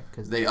Redskins. Yeah,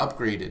 because They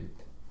upgraded.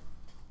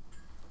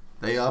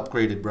 They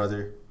upgraded,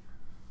 brother.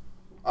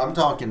 I'm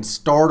talking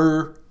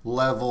starter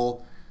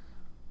level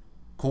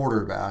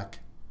quarterback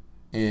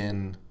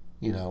in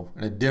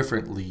a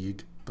different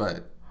league,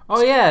 but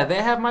oh yeah,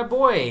 they have my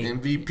boy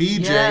MVP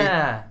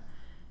Yeah,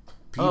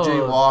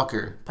 PJ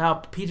Walker.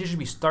 pal, PJ should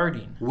be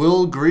starting.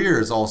 Will Greer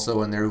is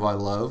also in there, who I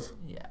love.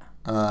 Yeah.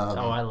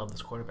 I love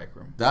this quarterback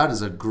room. That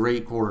is a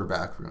great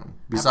quarterback room.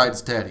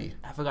 Besides Teddy.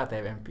 I forgot they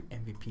have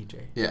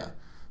MVPJ. Yeah.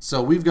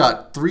 So we've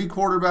got 3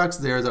 quarterbacks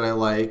there that I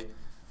like.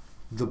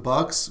 The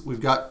Bucks, we've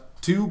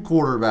got 2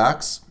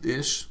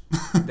 quarterbacks-ish.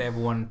 They have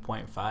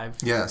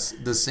 1.5. Yes.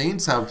 The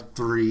Saints have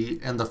 3,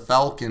 and the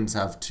Falcons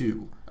have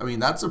 2. I mean,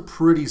 that's a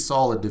pretty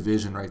solid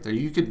division right there.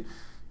 You could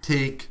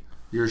take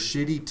your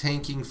shitty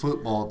tanking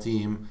football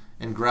team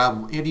and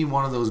grab any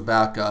one of those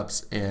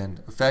backups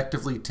and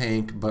effectively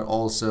tank, but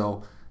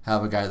also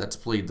have a guy that's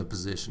played the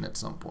position at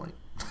some point.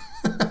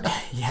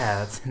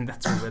 Yeah,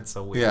 that's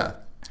so weird. Yeah.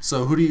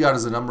 So who do you got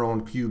as the number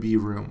 1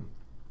 QB room?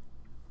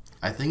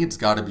 I think it's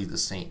got to be the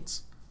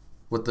Saints.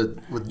 With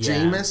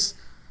Jameis,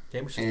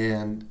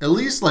 and at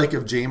least like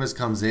if Jameis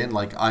comes in,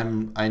 like I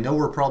know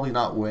we're probably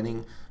not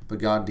winning, but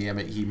god damn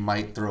it, he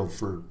might throw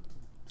for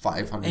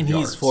 500 and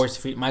yards. he's force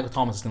feed. Michael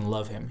Thomas is gonna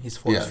love him. He's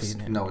force feeding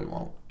him. No, he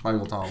won't.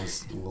 Michael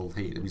Thomas will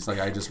hate him. He's like,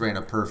 I just ran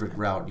a perfect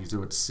route and you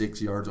threw it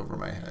 6 yards over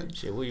my head.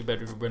 Shit, well, you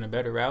better run a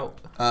better route.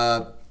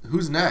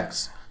 Who's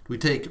next? We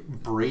take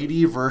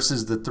Brady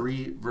versus the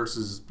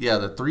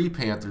 3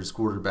 Panthers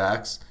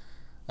quarterbacks.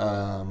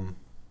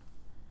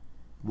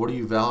 What do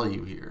you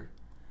value here?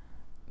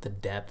 The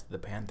depth of the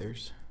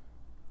Panthers.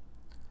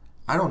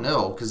 I don't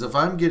know, because if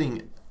I'm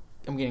getting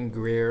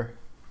Greer.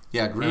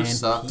 Yeah, Greer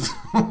sucks.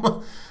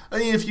 I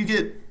mean, if you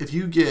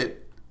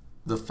get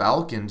the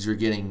Falcons, you're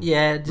getting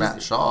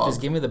Matt Shaw.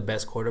 Just give me the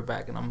best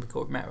quarterback, and I'm gonna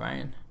go with Matt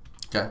Ryan.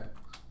 Okay,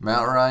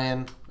 Matt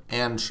Ryan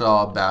and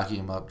Shaw backing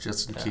him up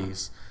just in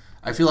case.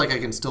 I feel like I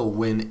can still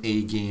win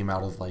a game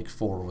out of like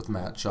 4 with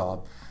Matt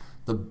Shaw.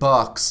 The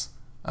Bucks,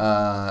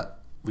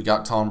 we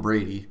got Tom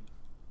Brady,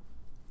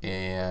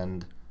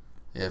 and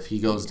if he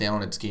goes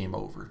down, it's game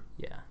over.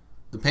 Yeah.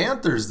 The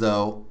Panthers,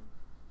 though,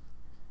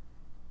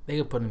 they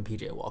could put in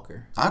PJ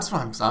Walker. That's what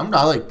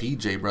I like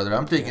PJ, brother.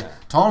 I'm thinking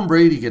Tom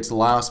Brady gets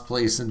last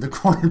place in the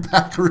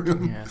quarterback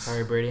room. Yeah,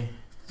 sorry, Brady.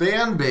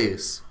 Fan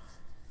base.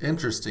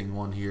 interesting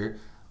one here.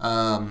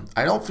 I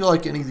don't feel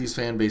like any of these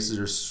fan bases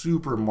are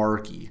super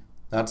marky.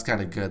 That's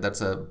kind of good.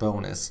 That's a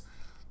bonus.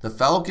 The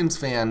Falcons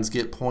fans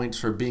get points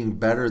for being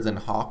better than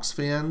Hawks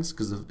fans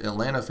because the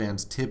Atlanta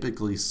fans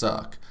typically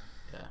suck.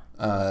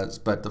 Yeah.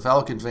 But the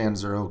Falcon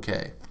fans are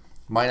okay.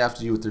 Might have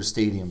to do with their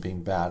stadium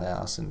being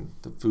badass and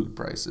the food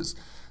prices.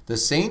 The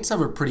Saints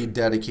have a pretty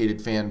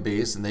dedicated fan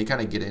base, and they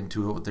kind of get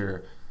into it with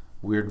their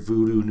weird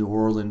voodoo New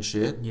Orleans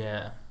shit.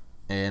 Yeah.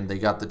 And they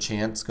got the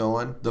chants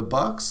going. The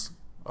Bucks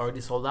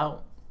Already sold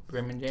out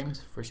Raymond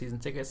James for season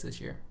tickets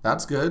this year.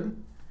 That's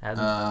good.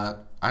 I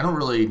don't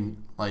really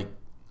like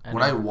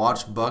when I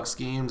watch Bucks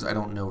games. I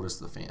don't notice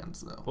the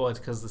fans though. Well, it's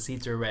because the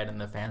seats are red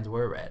and the fans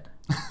were red,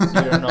 so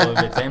you don't know if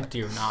it's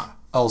empty or not.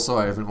 Also,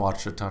 I haven't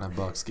watched a ton of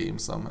Bucks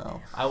games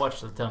somehow. I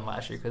watched a ton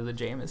last year because of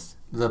Jameis.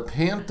 The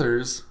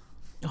Panthers.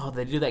 Oh,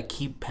 they do that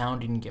keep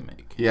pounding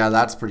gimmick. Yeah,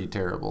 that's pretty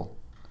terrible.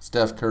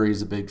 Steph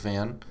Curry's a big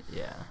fan.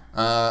 Yeah.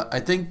 I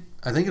think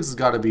it's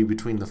got to be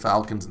between the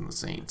Falcons and the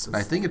Saints. And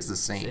I think it's the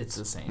Saints. It's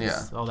the Saints.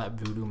 Yeah. All that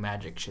voodoo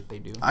magic shit they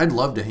do. I'd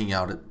love to hang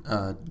out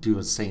at do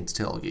a Saints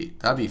tailgate.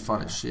 That'd be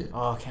fun as shit.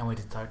 Oh, I can't wait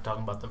to start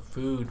talking about the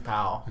food,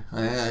 pal.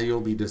 Yeah, you'll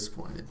be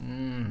disappointed.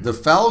 The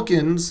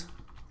Falcons,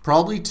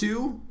 probably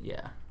 2.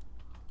 Yeah.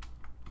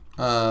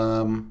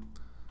 Yeah,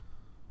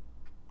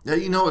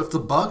 if the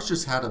Bucks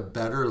just had a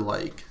better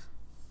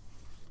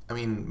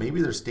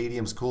maybe their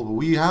stadium's cool, but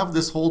we have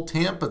this whole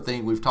Tampa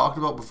thing we've talked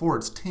about before.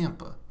 It's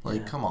Tampa.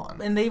 Come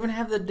on. And they even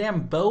have the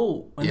damn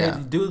boat when they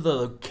do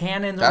the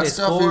cannons when that they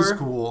stuff score. Is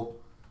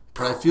cool.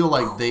 But I feel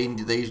like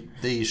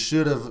they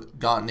should have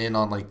gotten in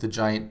on the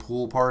giant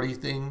pool party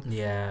thing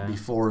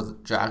before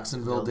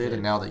Jacksonville did,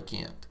 and now they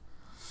can't.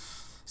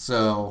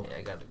 So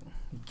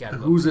gotta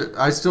go. Who's it?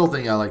 I still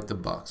think I like the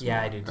Bucks.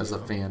 Yeah, I do too. As a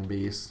fan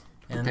base.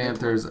 The And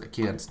Panthers, I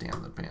can't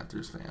stand the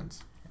Panthers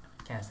fans.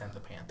 Can't stand the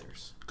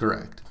Panthers.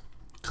 Correct.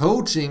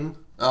 Coaching.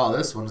 Oh,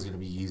 this one's gonna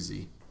be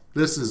easy.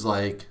 This is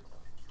I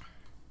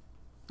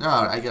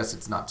guess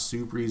it's not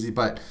super easy,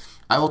 but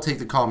I will take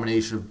the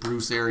combination of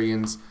Bruce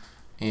Arians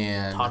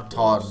and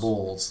Todd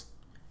Bowles.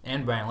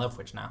 And Brian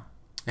Leftwich now.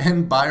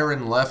 And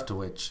Byron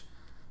Leftwich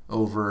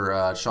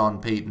over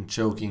Sean Payton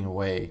choking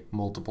away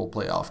multiple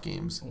playoff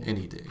games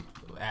any day.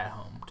 At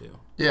home, too.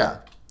 Yeah.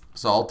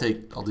 So I'll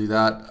do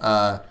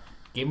that.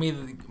 Give me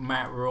the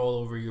Matt Rule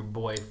over your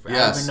boy. Yes. I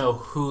don't even know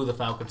who the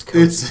Falcons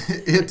coach.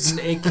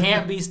 It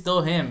can't be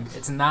still him.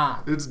 It's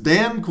not. It's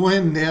Dan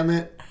Quinn, damn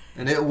it.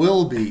 And it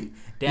will be.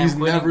 He's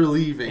Quinn never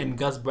leaving. And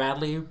Gus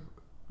Bradley.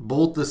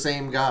 Both the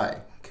same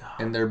guy.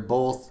 God. And they're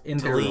both in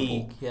terrible. the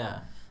league. Yeah.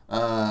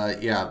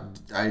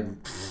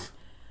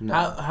 No.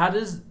 How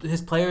does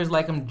his players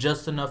like him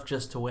just enough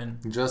just to win?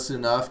 Just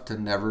enough to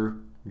never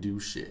do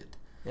shit.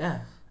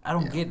 Yeah. I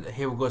don't get it.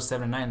 Here we go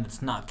 7-9.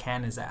 Let's not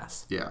can his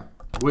ass. Yeah.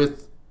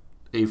 With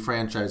a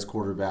franchise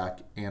quarterback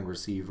and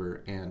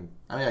receiver, and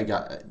they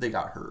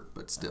got hurt,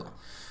 but still.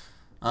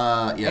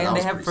 And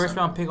they have first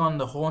round pick on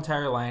the whole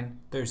entire line.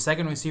 Their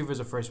second receiver is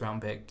a first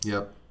round pick.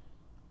 Yep.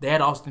 They had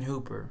Austin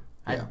Hooper.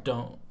 Yeah.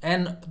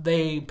 And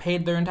they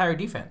paid their entire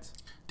defense.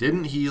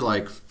 Didn't he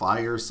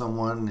fire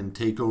someone and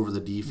take over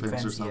the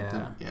defense or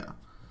something? Yeah.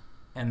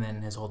 And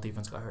then his whole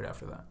defense got hurt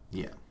after that.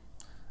 Yeah.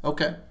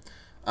 Okay.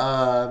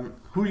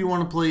 Who do you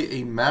want to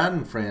play a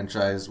Madden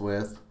franchise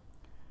with?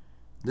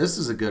 This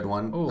is a good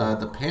one.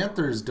 The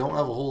Panthers don't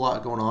have a whole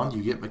lot going on.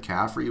 You get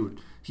McCaffrey.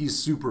 He's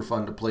super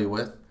fun to play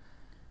with.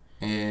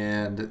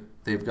 And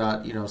they've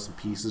got, some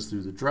pieces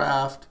through the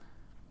draft.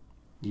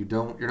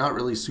 You're not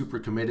really super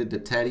committed to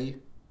Teddy.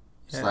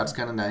 So that's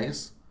kind of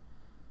nice.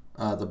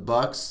 The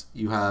Bucks,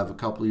 you have a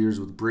couple of years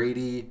with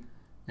Brady,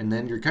 and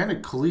then you're kind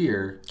of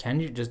clear. Can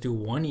you just do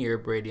 1 year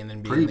Brady and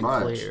then be pretty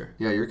much clear?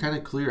 Yeah, you're kind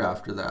of clear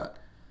after that.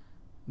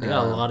 They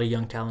got a lot of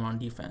young talent on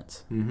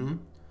defense. Mm-hmm.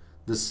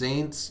 The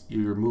Saints,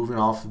 you're moving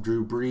off of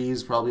Drew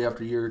Brees probably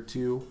after a year or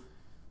two.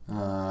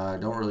 I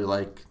don't really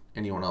like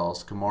anyone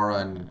else.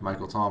 Kamara and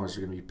Michael Thomas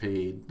are going to be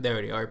paid. They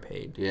already are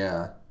paid.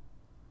 Yeah.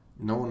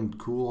 No one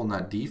cool in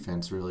that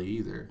defense really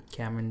either.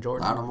 Cameron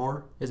Jordan.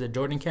 Lattimore. Is it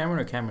Jordan Cameron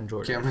or Cameron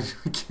Jordan?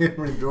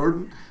 Cameron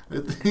Jordan, I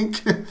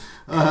think.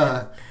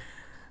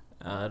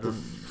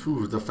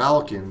 The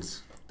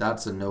Falcons,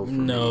 that's a no for me.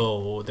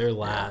 No, they're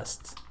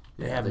last.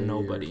 They have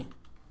nobody.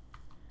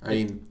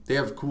 They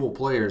have cool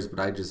players, but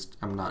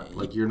I'm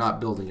not, you're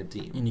not building a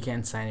team. And you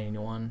can't sign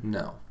anyone.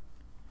 No.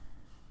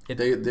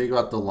 They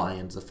got the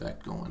Lions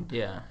effect going.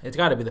 Yeah. It's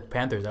got to be the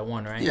Panthers that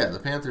won, right? Yeah, the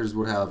Panthers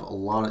would have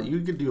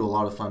you could do a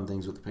lot of fun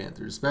things with the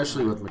Panthers,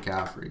 especially with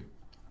McCaffrey.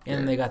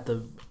 And they got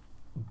the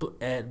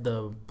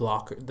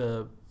blocker,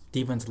 the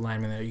defensive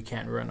lineman that you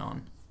can't run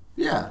on.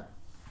 Yeah.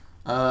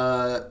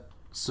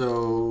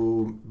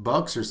 So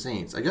Bucks or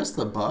Saints? I guess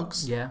the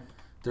Bucks. Yeah.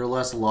 They're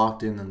less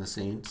locked in than the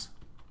Saints.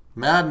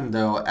 Madden,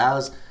 though,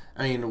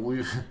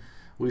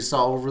 we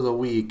saw over the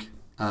week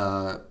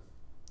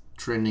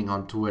trending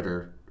on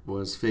Twitter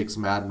was fix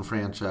Madden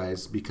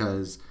franchise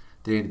because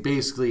they had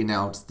basically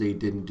announced they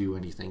didn't do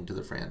anything to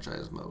the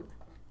franchise mode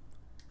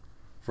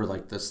for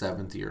the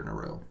 7th year in a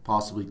row,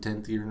 possibly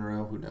 10th year in a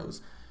row, who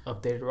knows.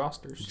 Updated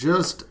rosters.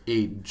 Just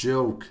a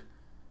joke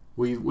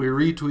we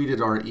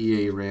retweeted our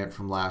EA rant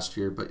from last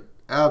year, but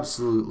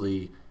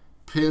absolutely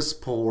piss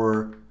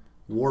poor,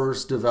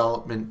 worst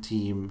development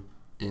team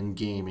in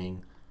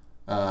gaming.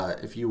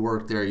 If you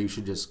work there, you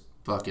should just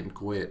fucking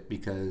quit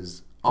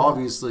because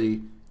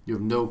obviously you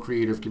have no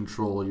creative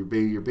control.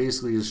 You're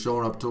basically just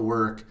showing up to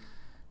work,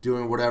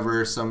 doing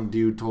whatever some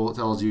dude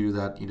tells you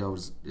that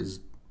is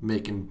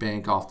making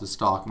bank off the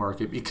stock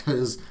market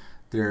because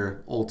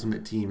their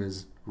ultimate team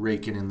is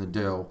raking in the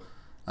dough.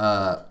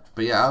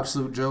 But yeah,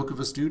 absolute joke of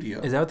a studio.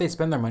 Is that what they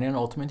spend their money on,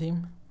 Ultimate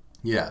Team?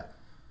 Yeah,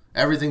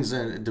 everything's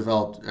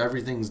developed.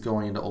 Everything's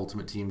going into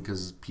Ultimate Team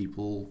because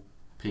people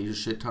pay a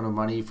shit ton of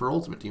money for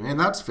Ultimate Team, and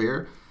that's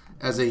fair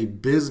as a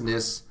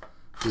business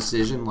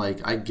decision. Like,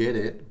 I get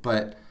it,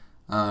 but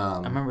I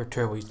remember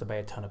Turbo used to buy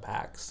a ton of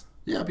packs.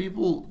 Yeah,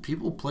 people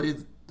play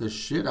the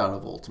shit out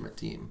of Ultimate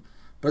Team,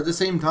 but at the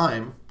same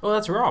time, oh,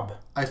 that's Rob.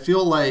 I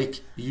feel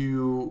like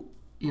you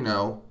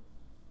know,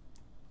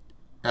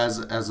 as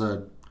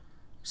a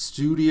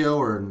studio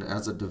or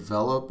as a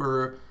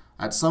developer,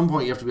 at some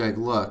point you have to be like,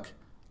 look,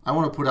 I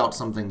want to put out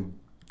something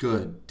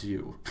good to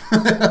you.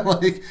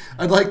 Like,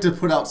 I'd like to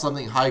put out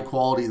something high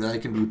quality that I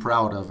can be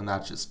proud of, and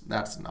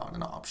that's not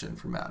an option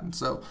for Madden.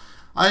 So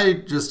I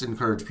just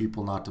encourage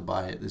people not to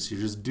buy it this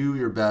year. Just do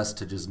your best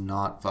to just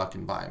not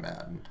fucking buy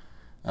Madden,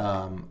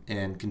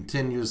 and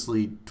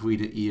continuously tweet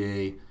at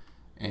EA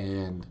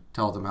and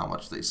tell them how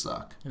much they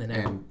suck.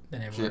 And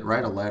shit,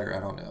 write a letter. I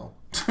don't know.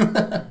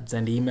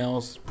 Send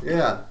emails.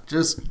 Yeah,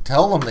 just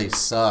tell them they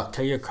suck.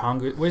 Tell your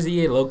Congress. Where's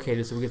EA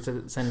located so we get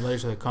to send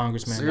letters to the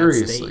congressman?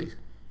 Seriously.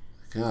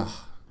 Ugh,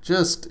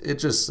 it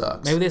just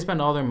sucks. Maybe they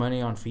spend all their money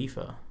on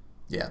FIFA.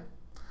 Yeah.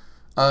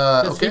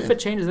 Okay. FIFA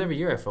changes every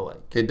year, I feel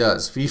like. It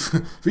does.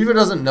 FIFA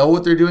doesn't know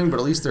what they're doing, but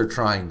at least they're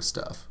trying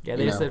stuff. Yeah,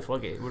 they said,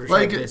 fuck it. We're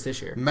like, trying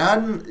this year.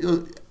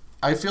 Madden,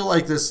 I feel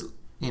like this,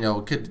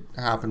 could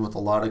happen with a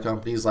lot of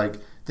companies. Like,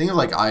 think of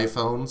like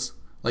iPhones.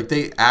 Like,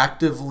 they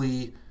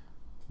actively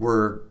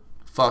were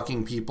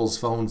fucking people's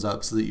phones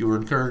up so that you were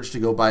encouraged to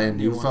go buy a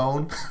new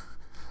phone.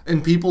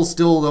 And people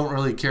still don't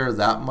really care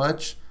that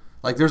much.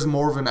 Like, there's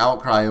more of an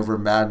outcry over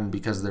Madden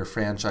because their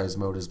franchise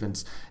mode has been...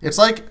 It's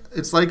like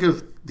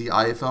if the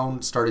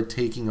iPhone started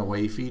taking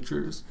away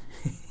features.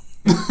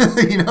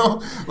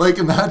 Like,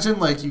 imagine,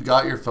 like, you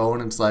got your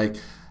phone and it's like,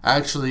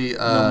 actually,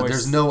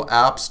 there's no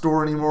app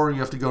store anymore.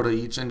 You have to go to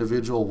each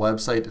individual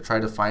website to try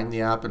to find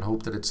the app and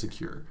hope that it's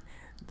secure.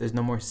 There's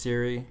no more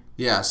Siri.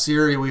 Yeah,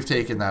 Siri, we've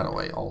taken that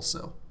away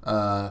also.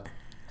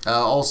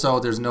 Also,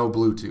 there's no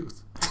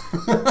Bluetooth.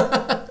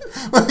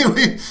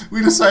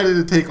 we decided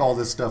to take all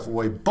this stuff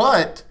away,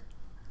 but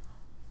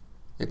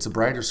it's a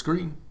brighter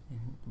screen.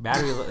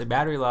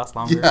 Battery lasts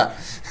longer. Yeah.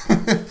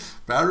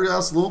 Battery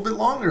lasts a little bit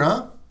longer,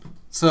 huh?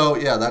 So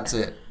yeah, that's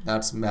it.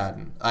 That's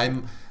Madden.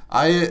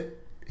 I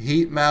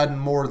hate Madden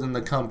more than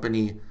the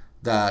company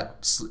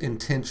that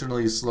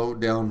intentionally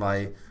slowed down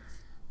my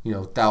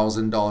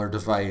 $1,000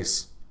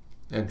 device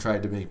and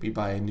tried to make me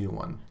buy a new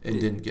one and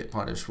didn't get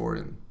punished for it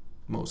in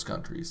most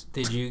countries.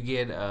 Did you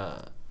get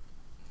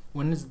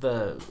when is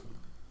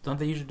don't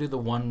they usually do the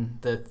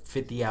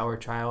 50-hour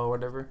trial or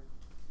whatever?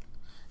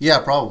 Yeah,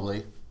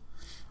 probably.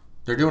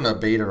 They're doing a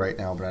beta right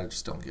now, but I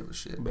just don't give a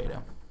shit.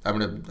 Beta.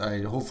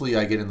 Hopefully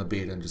I get in the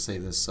beta and just say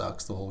this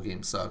sucks, the whole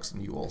game sucks,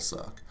 and you all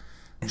suck.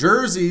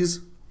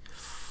 Jerseys.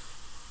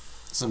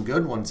 Some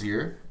good ones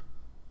here.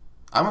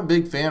 I'm a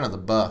big fan of the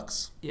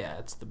Bucks. Yeah,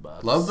 it's the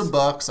Bucks. Love the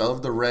Bucks. I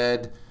love the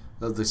red,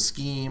 love the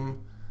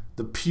scheme,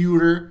 the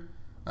pewter.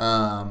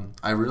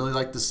 I really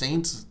like the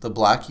Saints, the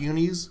black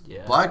unis.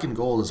 Yeah. Black and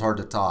gold is hard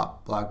to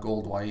top. Black,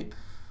 gold, white.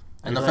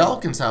 And the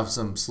Falcons have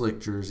some slick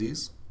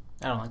jerseys.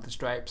 I don't like the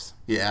stripes.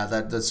 Yeah,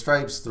 the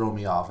stripes throw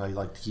me off. I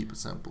like to keep it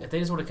simple. If they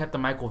just would have kept the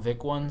Michael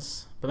Vick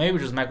ones, but maybe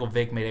just Michael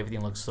Vick made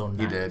everything look so nice.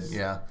 He did,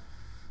 yeah.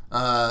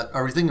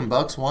 Are we thinking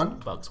Bucks won?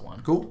 Bucks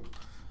won. Cool.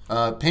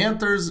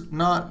 Panthers,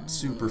 not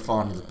super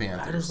fond of the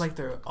Panthers. I just like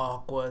their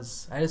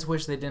aquas. I just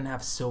wish they didn't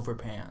have silver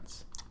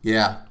pants.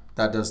 Yeah,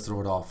 that does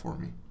throw it off for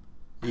me.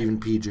 Even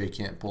PJ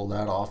can't pull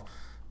that off.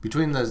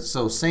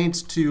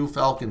 Saints 2,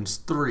 Falcons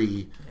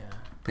 3,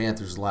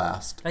 Panthers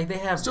last. Like, they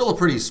have still a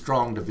pretty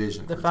strong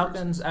division. The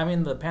Falcons,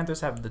 the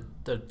Panthers have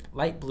the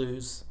light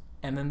blues,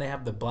 and then they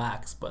have the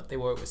blacks, but they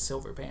wear it with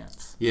silver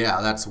pants.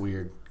 Yeah, that's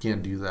weird.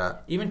 Can't do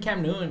that. Even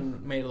Cam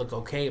Newton made it look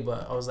okay,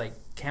 but I was like,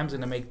 Cam's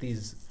gonna make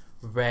these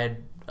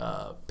red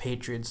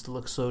Patriots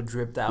look so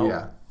dripped out.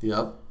 Yeah.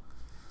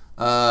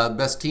 Yep.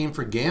 Best team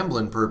for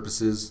gambling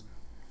purposes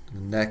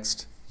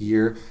next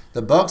year.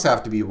 The Bucks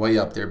have to be way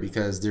up there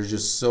because there's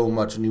just so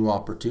much new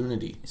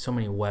opportunity. So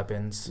many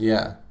weapons.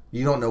 Yeah.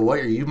 You don't know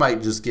what you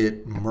might just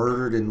get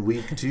murdered in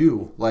week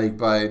 2, like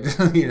by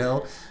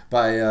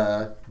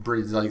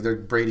Brady.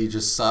 Like Brady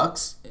just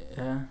sucks.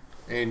 Yeah.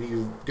 And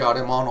you've got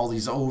him on all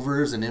these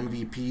overs and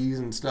MVPs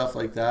and stuff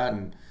like that.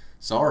 And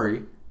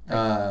sorry.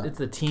 It's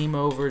the team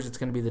overs. It's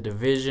going to be the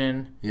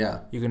division.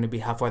 Yeah. You're going to be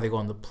how far they go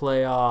in the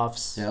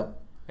playoffs. Yep.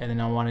 And then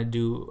I want to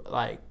do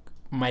like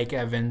Mike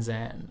Evans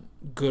and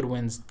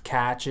Goodwin's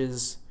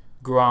catches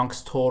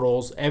Gronk's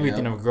totals,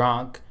 everything Yep. of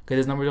Gronk. Because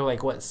his numbers are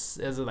like, what, is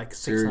it like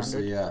 600?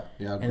 Seriously, yeah.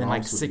 And then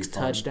like Gronk's would 6 be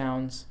fun.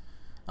 touchdowns.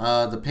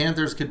 The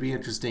Panthers could be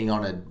interesting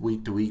on a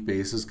week-to-week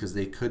basis because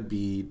they could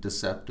be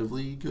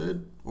deceptively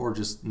good or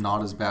just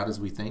not as bad as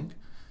we think.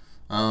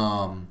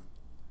 The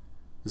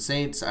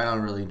Saints, I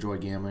don't really enjoy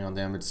gambling on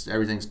them.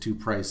 Everything's too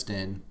priced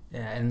in.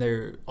 Yeah, and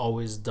they're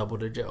always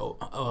double-digit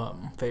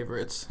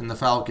favorites. And the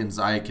Falcons,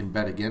 I can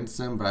bet against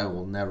them, but I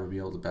will never be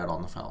able to bet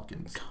on the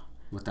Falcons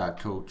with that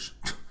coach.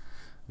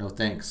 No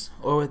thanks.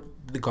 Or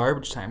with the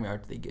garbage time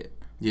yards they get.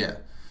 Yeah.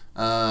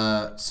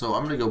 So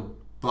I'm going to go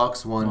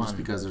Bucks one just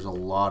because there's a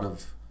lot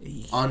of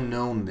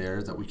unknown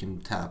there that we can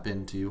tap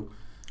into.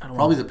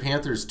 Probably the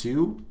Panthers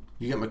two.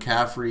 You get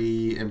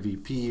McCaffrey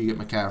MVP, you get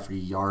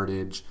McCaffrey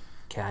yardage.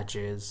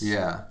 Catches.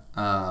 Yeah.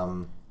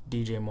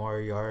 DJ Moore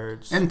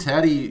yards. And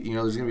Teddy,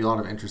 there's going to be a lot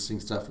of interesting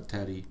stuff with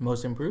Teddy.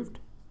 Most improved?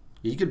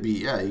 He could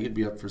be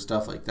up for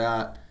stuff like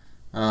that.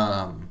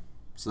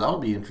 So that'll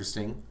be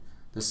interesting.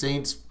 The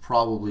Saints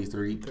probably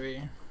 3.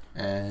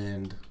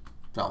 And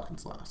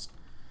Falcons last.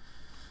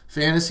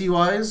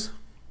 Fantasy-wise,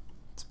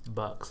 it's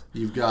Bucks.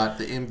 You've got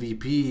the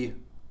MVP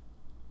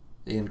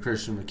in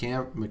Christian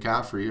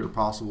McCaffrey, or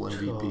possible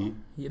MVP.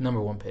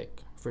 Number 1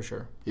 pick, for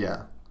sure.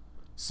 Yeah.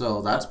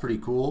 So that's pretty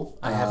cool.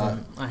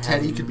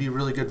 Teddy could be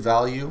really good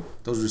value.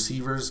 Those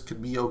receivers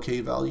could be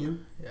okay value.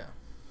 Yeah.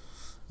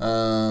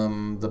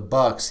 The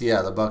Bucks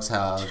have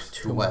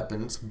the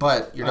weapons,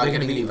 but you're not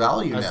getting any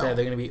value now. I said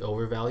they're going to be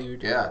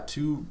overvalued. Yeah,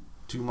 too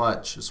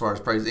much as far as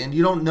price, and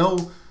you don't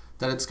know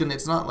that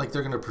it's not like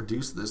they're going to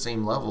produce at the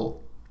same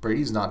level.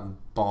 Brady's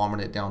not bombing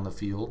it down the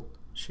field.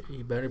 Sure,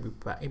 you better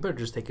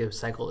just take a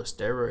cycle of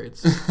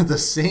steroids. The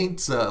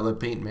Saints, the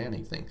Peyton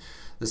Manning thing.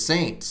 The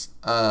Saints,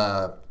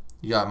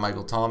 you got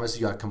Michael Thomas,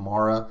 you got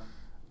Kamara.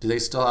 Do they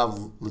still have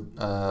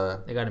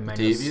they got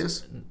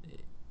Davius?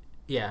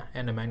 Yeah,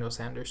 and Emmanuel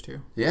Sanders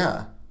too.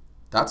 Yeah,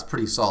 that's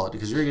pretty solid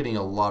because you're getting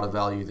a lot of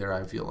value there,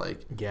 I feel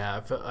like. Yeah,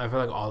 I feel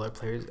like all their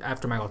players,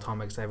 after Michael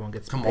Thomas, everyone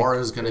gets Kamara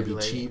is going to be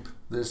cheap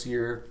this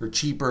year, or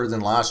cheaper than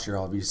last year,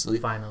 obviously.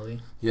 Finally.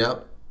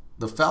 Yep.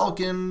 The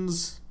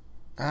Falcons,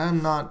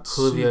 I'm not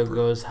Julio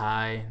goes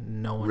high.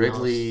 No one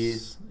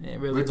else.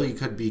 Ridley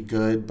could be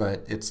good,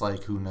 but it's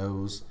like, who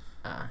knows?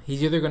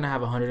 He's either going to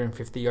have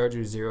 150 yards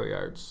or 0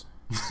 yards.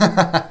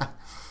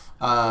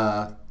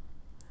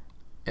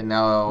 And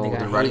now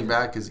the running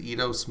back is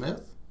Ito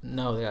Smith?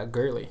 No, they got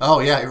Gurley. Oh,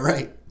 yeah, you're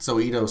right. So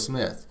Ito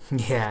Smith.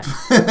 Yeah.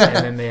 And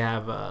then they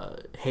have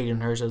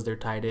Hayden Hurst as their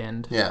tight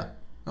end. Yeah.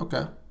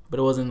 Okay. But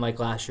it wasn't like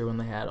last year when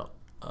they had...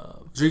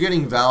 so you're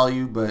getting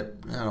value, but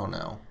I don't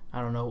know. I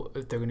don't know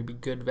if they're going to be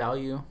good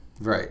value.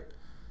 Right.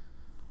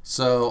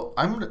 So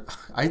do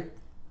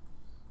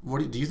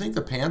you think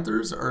the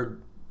Panthers are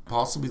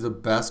possibly the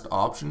best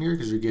option here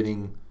because you're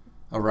getting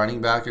a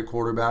running back, a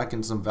quarterback,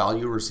 and some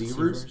value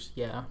receivers?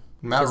 Yeah.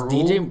 Matt Rule.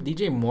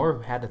 DJ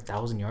Moore had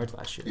 1,000 yards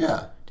last year.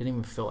 Yeah. Didn't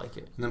even feel like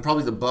it. And then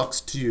probably the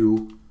Bucks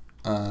 2.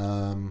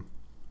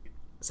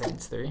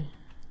 Saints 3.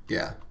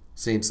 Yeah.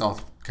 Saints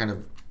off kind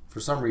of,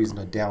 for some reason,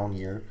 a down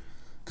year.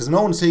 Because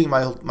no one's taking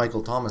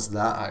Michael Thomas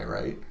that high,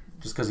 right?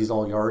 Just because he's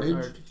all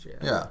yardage?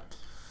 Yeah.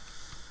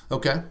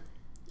 Okay.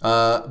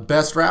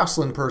 Best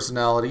wrestling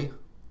personality.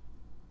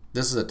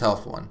 This is a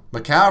tough one.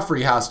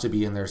 McCaffrey has to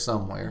be in there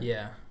somewhere.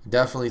 Yeah.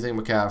 Definitely think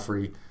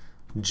McCaffrey.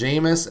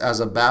 Jameis as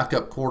a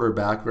backup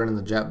quarterback, running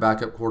the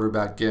backup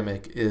quarterback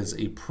gimmick, is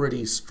a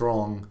pretty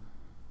strong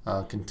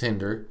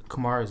contender.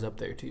 Kamara's up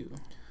there too.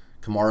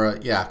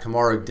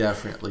 Kamara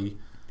definitely.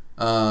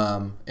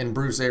 And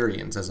Bruce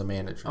Arians as a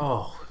manager.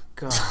 Oh,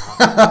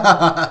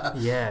 God.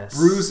 Yes.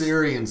 Bruce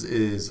Arians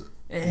is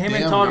him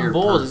and Todd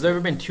Bowles. Has there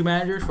ever been 2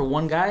 managers for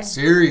one guy?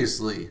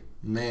 Seriously,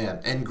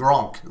 man. And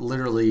Gronk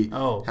literally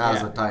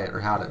had a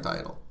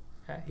title.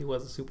 Yeah, he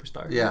was a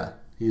superstar. Yeah.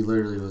 He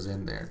literally was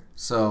in there.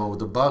 So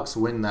the Bucks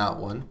win that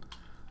one.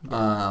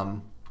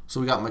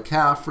 So we got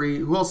McCaffrey.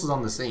 Who else is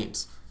on the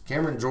Saints?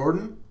 Cameron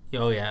Jordan?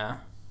 Oh, yeah.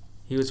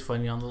 He was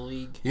funny on the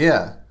league.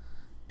 Yeah.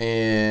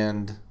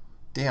 And,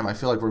 damn, I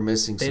feel like we're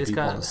missing some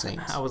people on the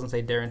Saints. I wasn't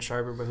say Darren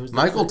Sharper, but who's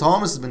Michael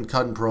Thomas has been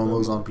cutting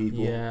promos on people.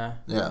 Yeah.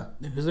 Yeah.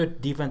 Who's their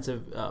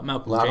defensive?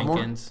 Malcolm Lattimore?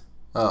 Jenkins.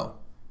 Oh.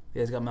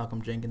 You guys got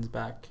Malcolm Jenkins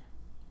back.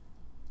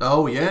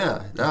 Oh,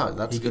 yeah.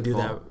 That's he a good could do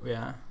call. that,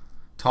 yeah.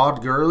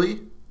 Todd Gurley?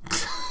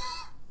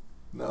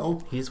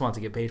 No. He just wants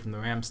to get paid from the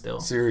Rams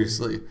still.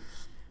 Seriously.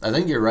 I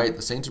think you're right.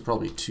 The Saints are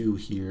probably 2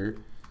 here.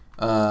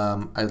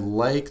 I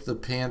like the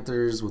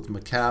Panthers with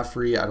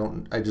McCaffrey. I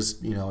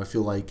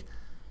feel like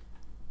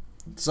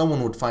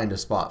someone would find a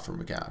spot for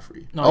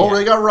McCaffrey.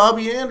 They got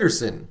Robbie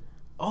Anderson.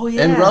 Oh,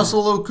 yeah. And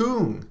Russell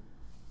Okung.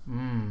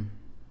 Mm.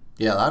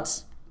 Yeah,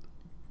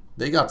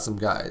 they got some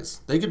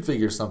guys. They could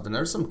figure something.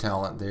 There's some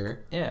talent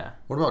there. Yeah.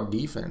 What about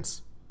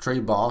defense?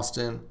 Trey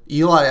Boston.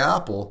 Eli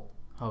Apple.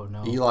 Oh,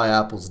 no. Eli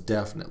Apple's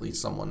definitely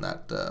someone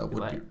that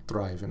would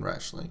thrive in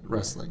wrestling.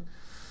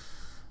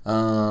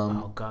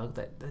 Oh, God.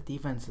 That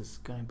defense is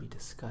going to be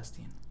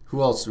disgusting.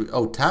 Who else?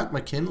 Tack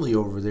McKinley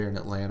over there in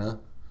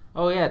Atlanta.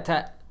 Oh, yeah.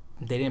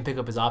 They didn't pick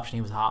up his option.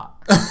 He was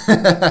hot.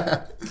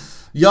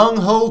 Young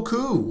Ho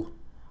Koo.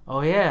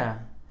 Oh yeah,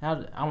 I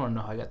want to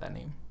know how I got that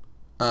name.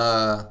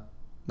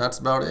 That's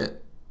about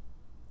it.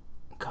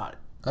 God.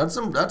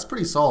 That's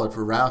pretty solid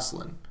for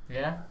wrestling.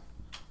 Yeah.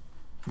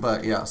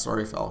 But yeah,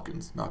 sorry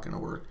Falcons, not gonna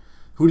work.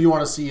 Who do you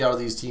want to see out of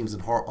these teams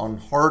on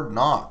Hard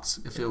Knocks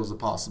if it was a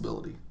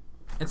possibility?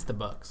 It's the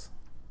Bucks.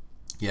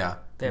 Yeah,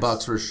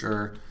 Bucks for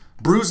sure.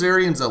 Bruce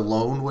Arians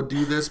alone would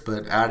do this,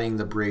 but adding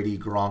the Brady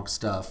Gronk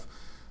stuff,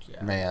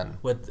 man.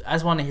 I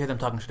just want to hear them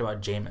talking shit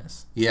about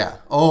Jameis. Yeah.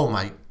 Oh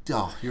my.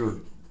 Oh,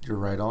 you're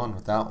right on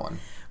with that one.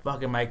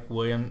 Fucking Mike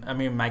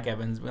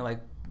Evans being like,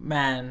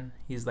 man,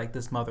 he's like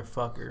this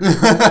motherfucker.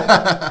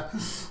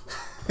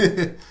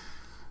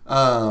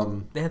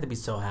 They had to be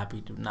so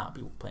happy to not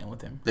be playing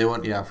with him. They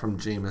went, from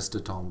Jameis to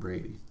Tom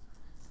Brady.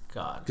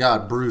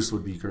 God, Bruce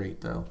would be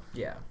great, though.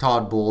 Yeah.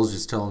 Todd Bowles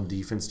just telling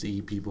defense to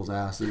eat people's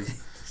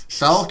asses.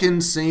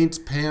 Falcons, Saints,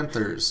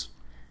 Panthers.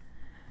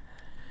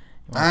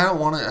 I don't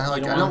want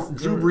to.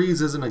 Drew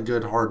Brees isn't a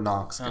good Hard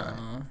Knocks guy.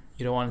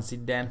 You don't want to see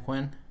Dan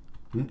Quinn?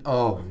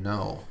 Oh,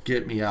 no.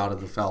 Get me out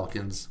of the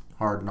Falcons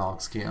Hard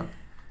Knocks camp.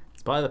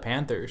 It's probably the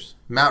Panthers.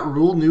 Matt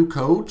Rule, new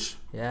coach.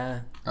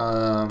 Yeah.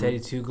 Teddy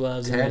Two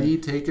Gloves. Teddy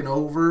taking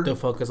over. They'll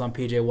focus on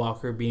PJ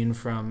Walker being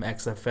from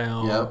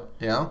XFL. Yep.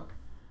 Yeah.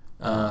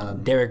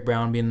 Derek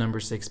Brown being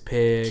number 6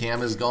 pick.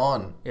 Cam is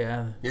gone.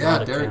 Yeah.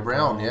 Yeah, Derek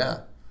Brown.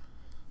 Yeah.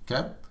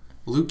 Okay.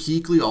 Luke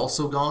Kuechly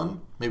also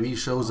gone. Maybe he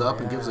shows up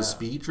and gives a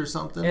speech or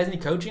something. Isn't he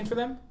coaching for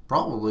them?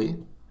 Probably.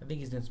 I think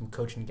he's doing some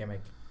coaching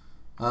gimmick.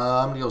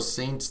 I'm going to go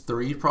Saints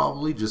 3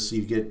 probably, just so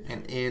you get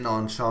an in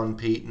on Sean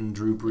Payton,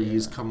 Drew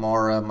Brees,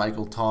 Kamara,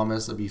 Michael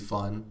Thomas. That'd be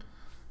fun.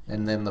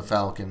 And then the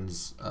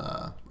Falcons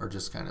are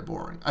just kind of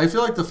boring. I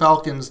feel like the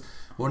Falcons,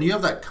 when you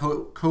have that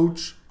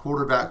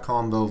coach-quarterback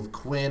combo of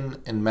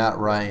Quinn and Matt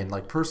Ryan,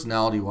 like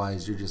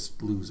personality-wise, you're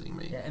just losing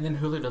me. Yeah, and then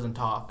Julio doesn't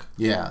talk.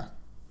 Yeah.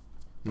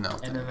 No,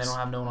 and then they don't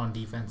have no one on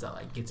defense that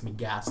like gets me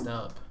gassed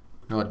up.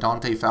 No,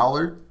 Dante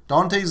Fowler?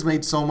 Dante's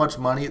made so much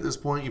money at this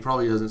point, he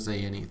probably doesn't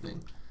say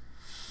anything.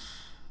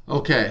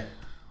 Okay.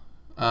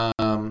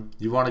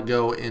 You want to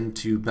go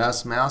into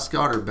best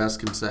mascot or best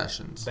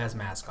concessions? Best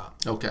mascot.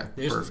 Okay,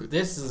 perfect.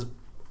 This is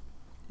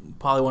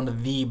probably one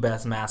of the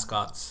best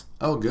mascots.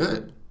 Oh,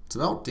 good. It's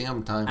about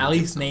damn time. At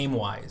least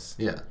name-wise.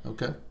 Yeah,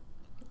 okay.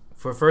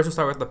 For first, we'll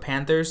start with the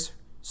Panthers.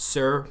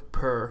 Sir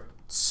Purr.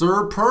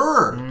 Sir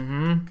Purr?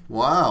 Mm-hmm.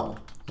 Wow.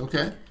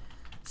 Okay.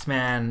 This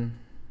man...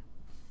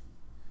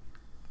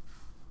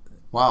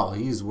 Wow,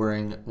 he's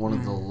wearing one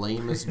of the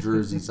lamest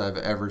jerseys I've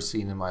ever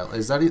seen in my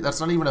life. That's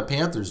not even a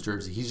Panthers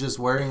jersey. He's just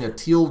wearing a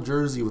teal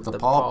jersey with a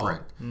paw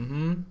print.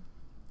 Mm-hmm.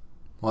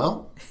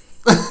 Well.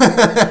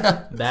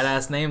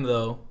 Badass name,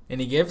 though.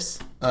 Any gifts?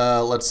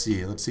 Let's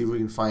see. Let's see if we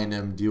can find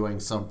him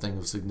doing something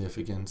of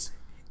significance.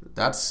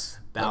 This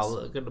guy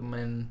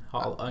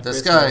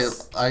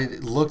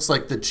looks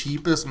like the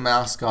cheapest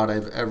mascot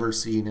I've ever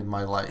seen in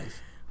my life.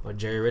 Well,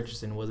 Jerry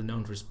Richardson wasn't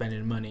known for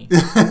spending money.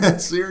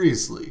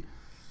 Seriously.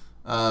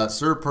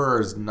 Sir Purr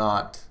is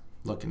not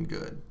looking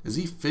good. Is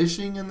he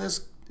fishing in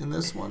this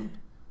one?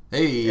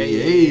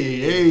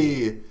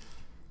 Hey.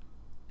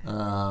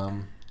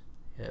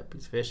 Yep,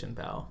 he's fishing,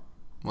 pal.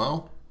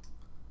 Well,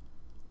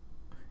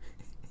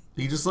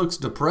 he just looks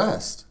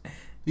depressed.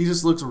 He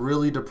just looks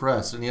really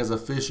depressed, and he has a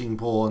fishing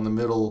pole in the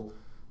middle.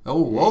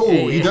 Oh,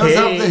 whoa! He does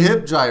have the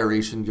hip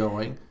gyration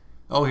going.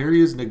 Oh, here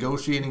he is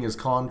negotiating his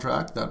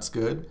contract. That's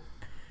good.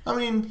 I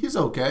mean, he's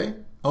okay.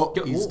 Oh,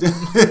 he's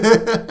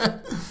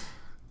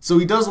So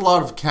he does a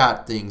lot of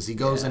cat things. He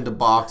goes into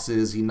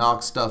boxes. He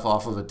knocks stuff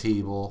off of a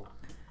table.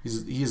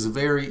 He's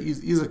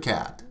a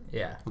cat.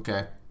 Yeah.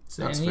 Okay.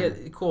 So, and he has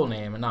a cool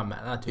name, and not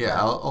too bad. Yeah,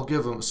 I'll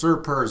give him. Sir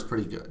Purr is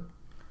pretty good.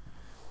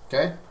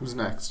 Okay, who's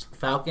next?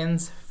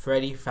 Falcons,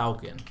 Freddie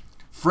Falcon.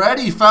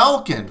 Freddie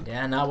Falcon.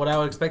 Yeah, not what I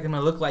would expect him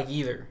to look like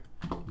either.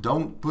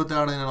 Don't put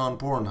that in on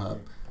Pornhub.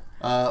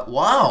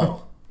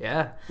 Wow.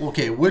 Yeah.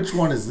 Okay, which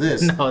one is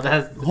this? No,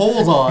 that's...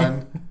 Hold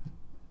on.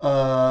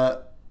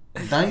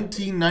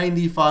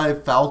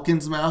 1995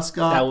 Falcons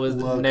mascot. That was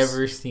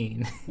never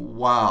seen.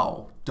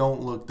 Wow.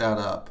 Don't look that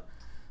up.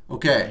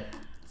 Okay.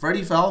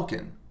 Freddie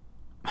Falcon.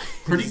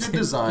 Pretty good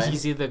design. Did you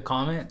see the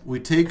comment?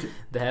 We take...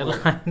 The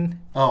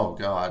headline? Oh,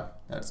 God.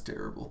 That's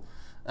terrible.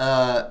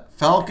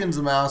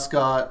 Falcons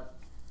mascot.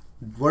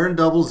 Wearing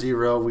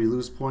 00. We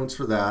lose points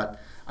for that.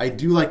 I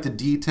do like the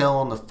detail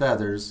on the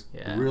feathers.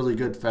 Yeah. Really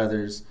good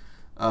feathers.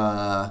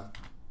 Kind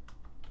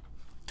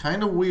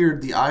of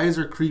weird. The eyes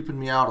are creeping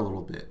me out a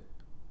little bit.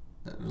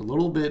 A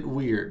little bit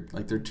weird.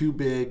 Like they're too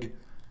big.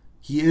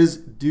 He is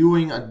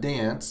doing a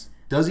dance.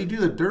 Does he do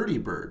the Dirty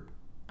Bird?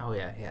 Oh,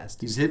 yeah, he has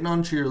to. He's hitting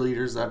on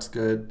cheerleaders. That's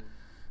good.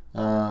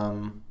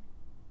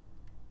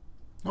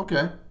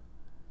 Okay.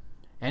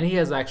 And he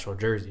has actual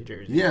jersey.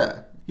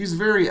 Yeah. He's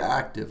very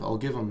active. I'll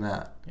give him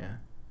that. Yeah.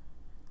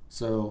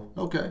 So,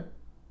 okay.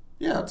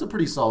 Yeah, it's a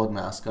pretty solid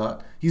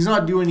mascot. He's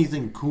not doing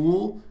anything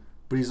cool,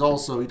 but he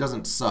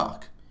doesn't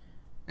suck.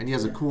 And he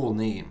has a cool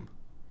name.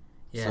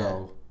 Yeah.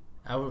 So,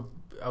 I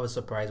was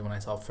surprised when I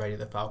saw Freddie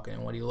the Falcon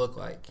and what he looked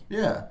like.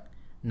 Yeah.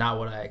 Not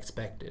what I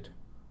expected.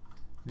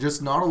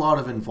 Just not a lot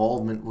of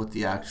involvement with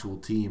the actual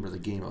team or the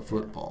game of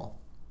football.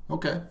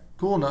 Okay,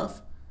 cool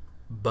enough.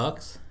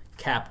 Bucks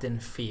Captain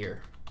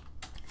Fear.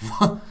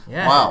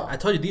 Yeah, Wow. I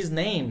told you these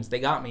names. They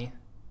got me.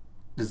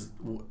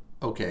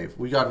 Okay,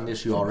 we got an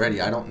issue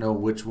already. I don't know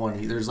which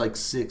one. There's like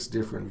 6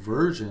 different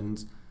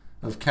versions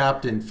of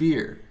Captain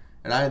Fear.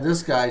 And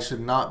this guy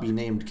should not be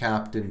named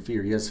Captain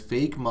Fear. He has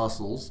fake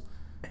muscles,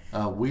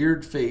 a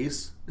weird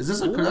face.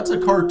 That's a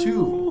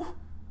cartoon.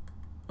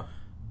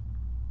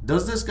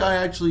 Does this guy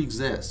actually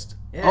exist?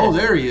 Yeah. Oh,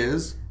 there he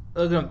is.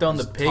 Look at him throwing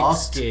the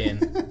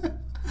pigskin.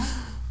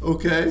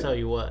 Okay. I'll tell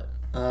you what.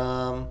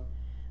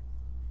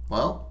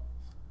 Well.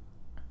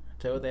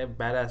 Tell you what, they have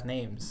badass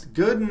names.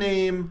 Good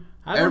name.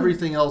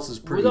 Everything else is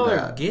pretty bad. With all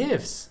their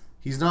gifts.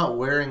 He's not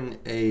wearing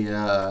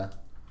a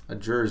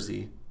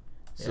jersey.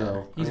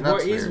 So yeah.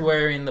 He's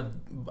wearing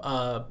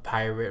the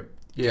pirate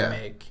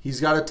gimmick. He's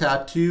got a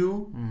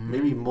tattoo,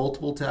 maybe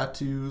multiple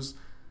tattoos.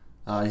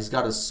 He's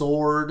got a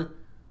sword.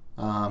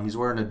 He's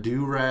wearing a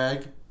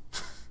do-rag.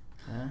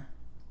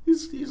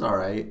 He's all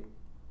right.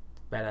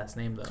 Badass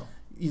name though.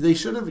 They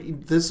should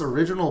have this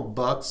original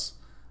Bucks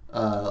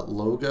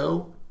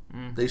logo.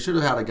 They should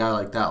have had a guy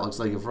like that. Looks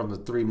like from the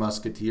Three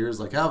Musketeers.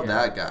 Like have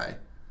that guy,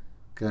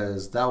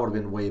 because that would have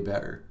been way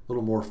better, a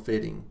little more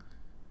fitting.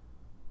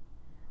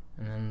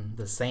 And then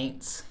the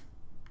Saints.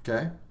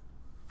 Okay.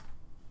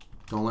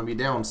 Don't let me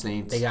down,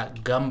 Saints. They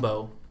got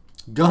Gumbo.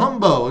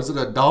 Gumbo, is it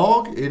a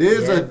dog? It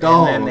is a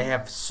dog. And then they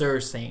have Sir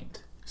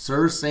Saint.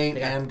 Sir Saint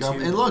and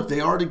Gumbo. And look,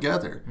 they are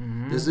together.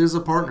 This is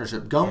a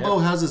partnership. Gumbo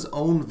has his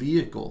own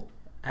vehicle.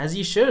 As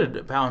he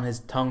should, pound his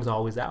tongue's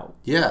always out.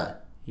 Yeah.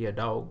 He a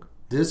dog.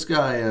 This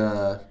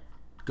guy,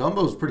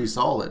 Gumbo's pretty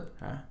solid.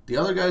 Huh? The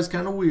other guy's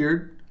kind of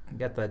weird. You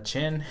got the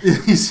chin.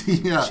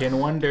 Yeah. Chin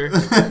wonder.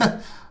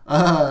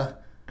 Oh,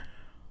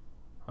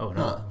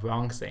 no.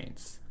 Wrong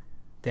Saints.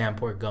 Damn,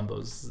 poor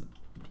Gumbo's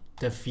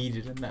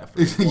defeated in that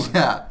first one.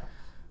 Yeah.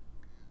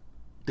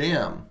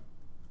 Damn.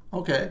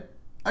 Okay.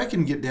 I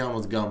can get down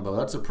with Gumbo.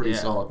 That's a pretty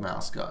solid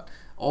mascot.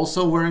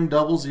 Also wearing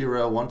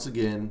 00 once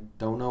again.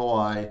 Don't know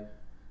why.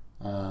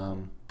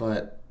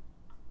 But...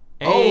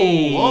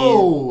 Hey.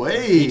 Oh,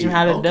 hey. Teach him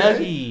how to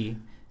Dougie.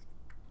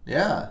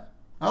 Yeah.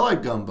 I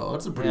like Gumbo.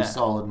 It's a pretty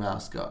solid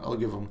mascot.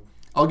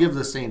 I'll give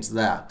the Saints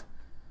that.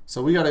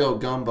 So we got to go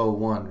Gumbo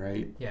 1,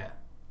 right? Yeah.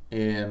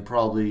 And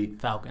probably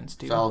Falcons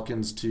 2.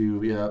 Falcons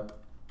 2, yep.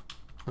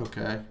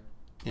 Okay.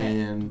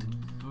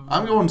 And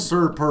I'm going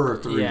Sir Purr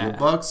 3. Yeah. The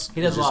Bucks.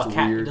 He does a lot of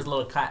cat. He does a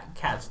lot of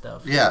cat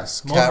stuff.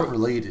 Yes, cat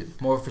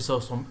related. More for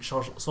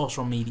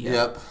social media.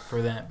 Yep.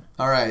 For them.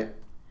 All right.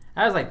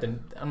 I was like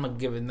I'm gonna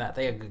give them that.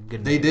 They had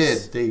good They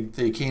names. did.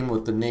 They came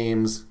with the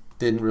names.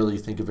 Didn't really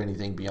think of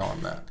anything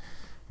beyond that.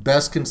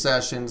 Best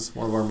concessions.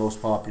 One of our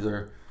most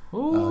popular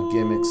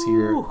gimmicks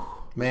here.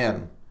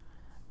 Man.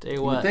 Tell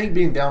you what. You'd think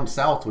being down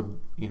south would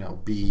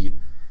be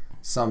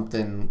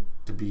something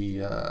to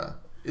be.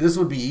 This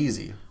would be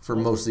easy for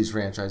most of these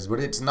franchises,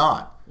 but it's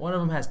not. One of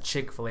them has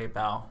Chick-fil-A,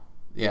 pal.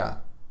 Yeah,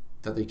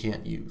 that they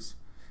can't use.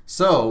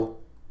 So,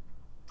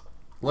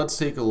 let's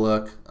take a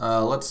look.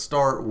 Let's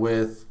start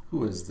with,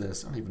 who is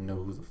this? I don't even know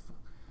who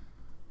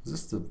is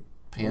this the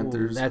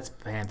Panthers? Ooh, that's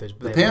Panthers.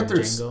 The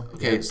Panthers.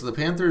 Okay, so the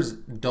Panthers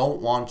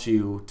don't want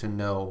you to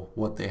know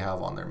what they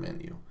have on their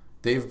menu.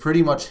 They've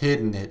pretty much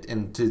hidden it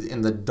in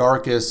the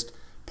darkest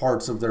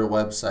parts of their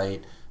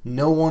website.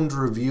 No one's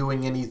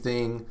reviewing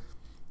anything.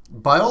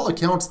 By all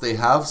accounts, they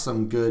have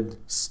some good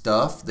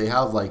stuff. They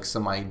have like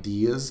some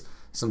ideas,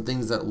 some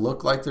things that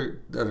look like are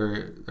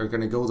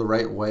going to go the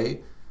right way.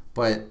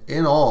 But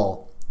in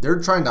all, they're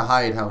trying to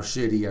hide how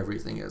shitty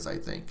everything is, I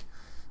think.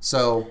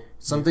 So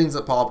some things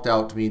that popped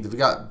out to me, they've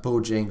got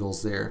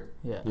Bojangles there,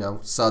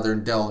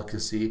 Southern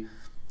delicacy.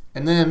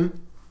 And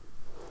then,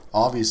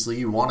 obviously,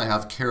 you want to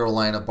have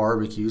Carolina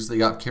barbecues. They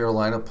got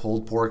Carolina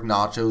pulled pork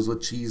nachos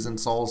with cheese and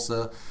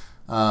salsa.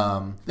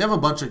 They have a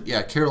bunch of,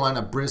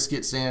 Carolina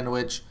brisket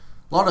sandwich.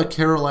 A lot of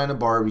Carolina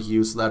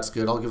barbecue, so that's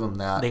good. I'll give them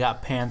that. They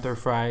got Panther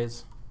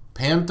fries.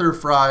 Panther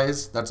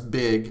fries, that's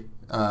big.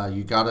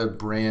 You got to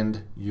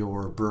brand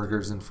your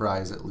burgers and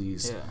fries at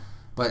least. Yeah.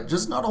 But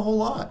just not a whole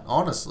lot,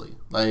 honestly.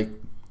 Like,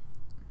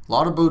 a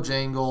lot of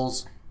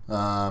Bojangles,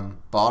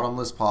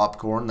 bottomless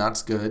popcorn,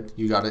 that's good.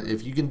 You got it.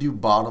 If you can do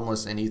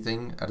bottomless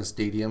anything at a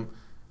stadium,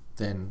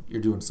 then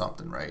you're doing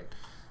something right.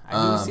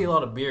 I do see a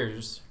lot of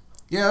beers.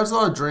 Yeah, there's a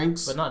lot of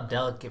drinks. But not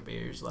delicate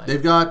beers.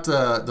 They've got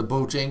the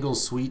Bojangles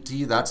sweet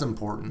tea. That's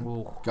important.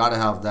 Ooh. Got to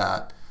have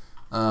that.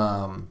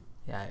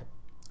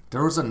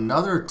 There was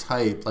another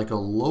type, like a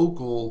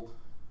local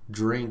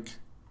drink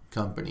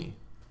company,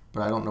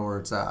 but I don't know where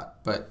it's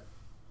at. But,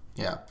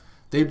 yeah.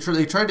 They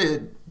tried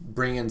to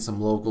bring in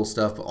some local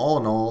stuff, but all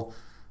in all,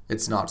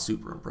 it's not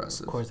super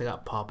impressive. Of course, they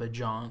got Papa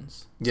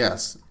John's.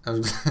 Yes.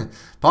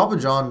 Papa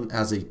John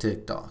has a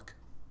TikTok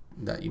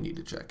that you need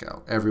to check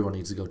out. Everyone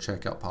needs to go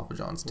check out Papa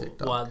John's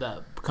TikTok. What,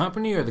 the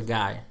company or the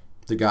guy?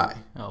 The guy.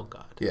 Oh,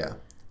 God. Yeah.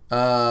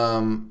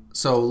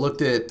 So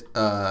looked at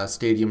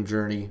Stadium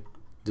Journey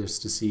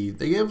just to see.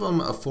 They give them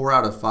a 4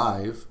 out of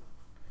 5.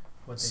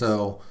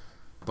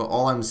 But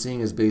all I'm seeing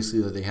is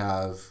basically that they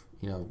have,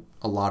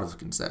 a lot of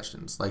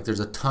concessions. Like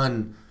there's a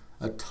ton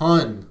a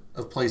ton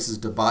of places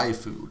to buy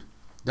food.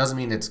 Doesn't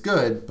mean it's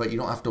good, but you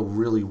don't have to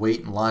really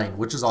wait in line,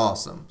 which is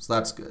awesome. So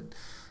that's good.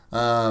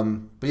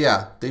 But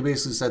yeah, they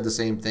basically said the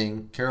same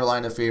thing.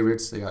 Carolina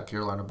favorites, they got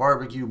Carolina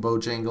barbecue,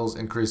 Bojangles,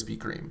 and Krispy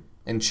Kreme.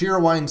 And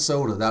Cheerwine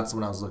soda, that's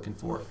what I was looking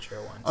for.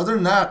 Other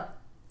than that,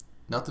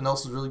 nothing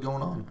else is really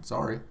going on.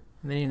 Sorry.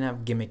 They didn't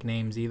have gimmick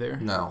names either.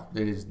 No,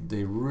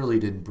 they really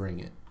didn't bring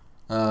it.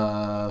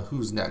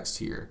 Who's next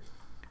here?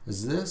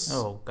 Is this?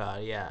 Oh,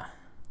 God, yeah.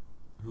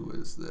 Who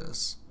is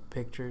this?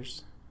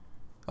 Pictures.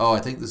 Oh, I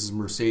think this is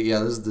Mercedes. Yeah,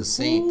 this is the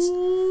Saints.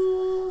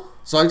 Ooh.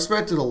 So I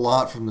expected a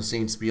lot from the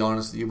Saints, to be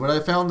honest with you, but I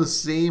found the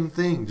same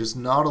thing. Just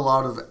not a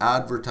lot of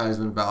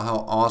advertisement about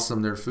how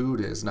awesome their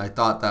food is. And I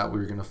thought that we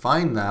were going to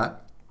find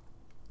that.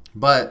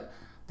 But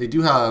they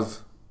do have,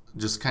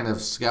 just kind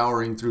of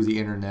scouring through the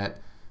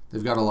internet,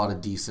 they've got a lot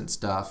of decent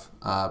stuff.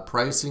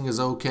 Pricing is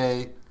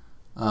okay.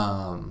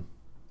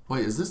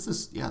 Wait, is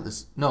this? Yeah,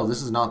 this. No,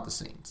 this is not the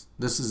Saints.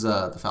 This is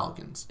the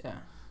Falcons. Yeah.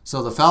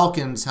 So the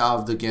Falcons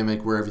have the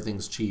gimmick where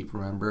everything's cheap.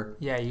 Remember?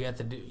 Yeah, you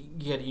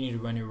need to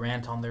run your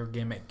rant on their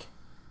gimmick.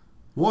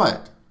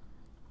 What?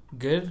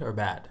 Good or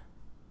bad?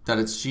 That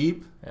it's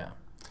cheap? Yeah.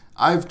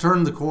 I've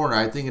turned the corner.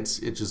 I think it's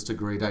just a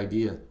great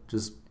idea.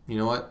 Just, you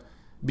know what?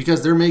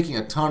 Because they're making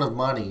a ton of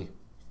money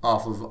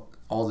off of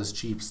all this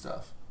cheap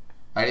stuff.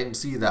 I didn't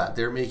see that.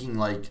 They're making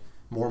like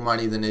more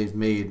money than they've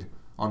made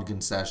on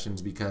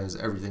concessions because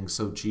everything's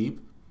so cheap.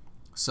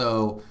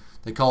 So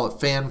they call it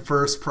fan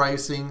first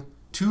pricing.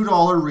 $2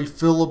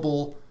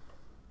 refillable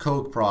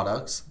Coke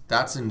products.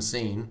 That's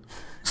insane.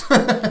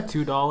 $2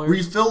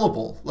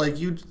 refillable. Like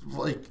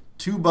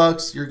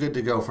 $2, you're good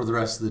to go for the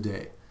rest of the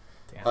day.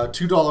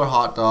 $2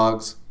 hot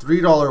dogs,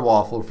 $3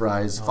 waffle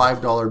fries,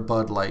 $5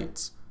 Bud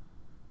Lights.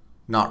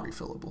 Not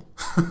refillable.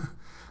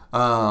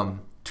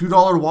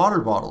 $2 water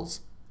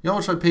bottles. You know how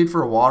much I paid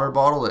for a water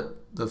bottle at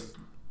the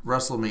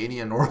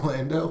WrestleMania in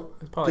Orlando?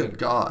 Probably, good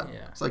God.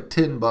 Yeah. It's like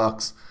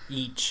 $10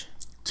 each.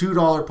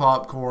 $2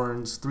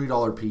 popcorns,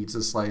 $3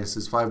 pizza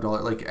slices,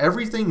 $5. Like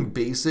everything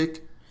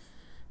basic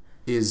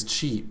is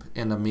cheap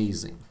and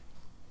amazing.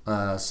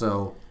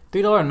 So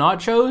 $3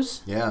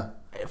 nachos? Yeah.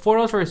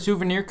 $4 for a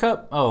souvenir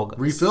cup? Oh,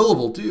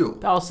 refillable too.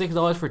 That was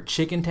 $6 for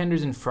chicken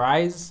tenders and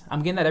fries.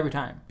 I'm getting that every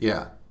time.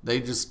 Yeah.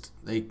 They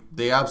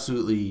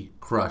absolutely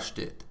crushed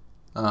it.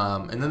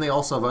 And then they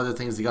also have other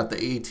things. They got the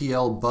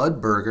ATL Bud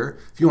Burger.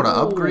 If you want to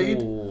upgrade,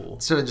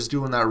 instead of just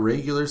doing that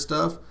regular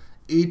stuff,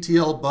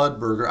 ATL Bud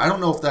Burger. I don't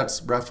know if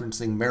that's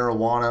referencing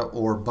marijuana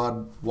or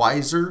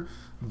Budweiser,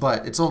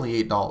 but it's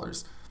only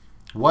 $8.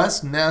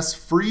 West Ness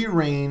free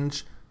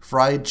range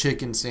fried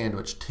chicken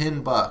sandwich,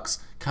 $10.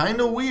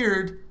 Kind of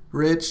weird,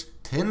 Rich.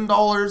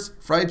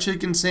 $10 fried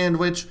chicken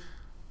sandwich,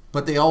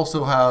 but they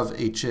also have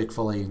a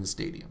Chick-fil-A in the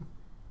stadium.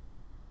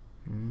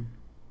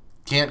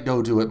 Can't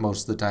go to it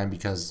most of the time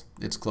because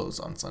it's closed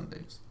on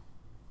Sundays.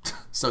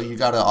 So you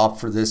got to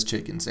opt for this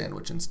chicken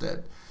sandwich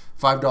instead.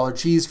 $5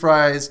 cheese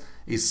fries,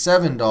 a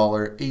 $7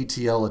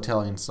 ATL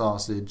Italian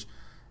sausage,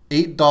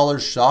 $8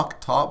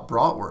 shock top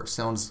bratwurst.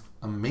 Sounds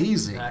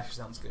amazing. That actually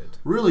sounds good.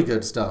 Really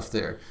good stuff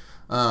there.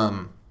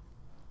 And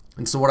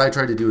so what I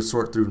tried to do is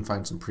sort through and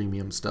find some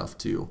premium stuff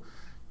too.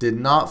 Did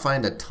not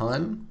find a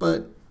ton,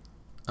 but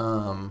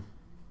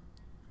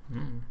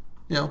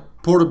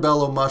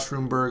Portobello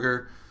mushroom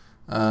burger.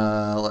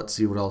 Let's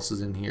see what else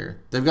is in here.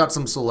 They've got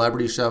some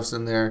celebrity chefs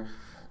in there.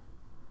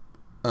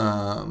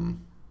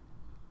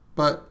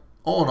 But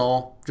all in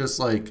all, just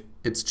like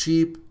it's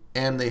cheap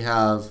and they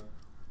have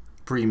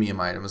premium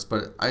items.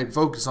 But I'd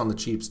focus on the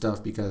cheap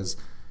stuff because,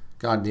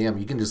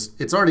 goddamn,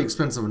 it's already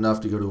expensive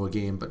enough to go to a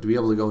game, but to be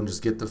able to go and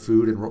just get the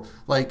food and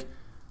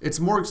it's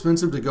more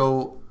expensive to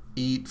go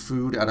eat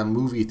food at a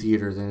movie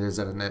theater than it is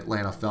at an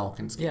Atlanta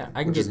Falcons game. Yeah,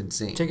 I can which is get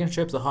insane. Chicken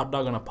strips, a hot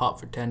dog, and a pop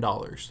for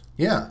 $10.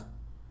 Yeah,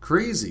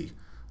 crazy.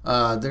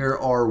 There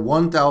are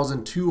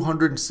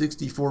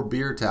 1,264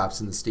 beer taps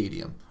in the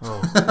stadium.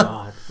 Oh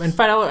God! And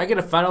 $5, I get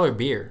a $5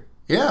 beer.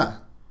 Yeah.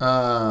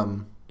 I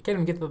can't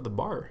even get to the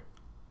bar.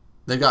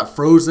 They got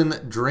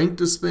frozen drink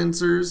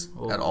dispensers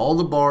at all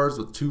the bars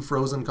with 2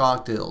 frozen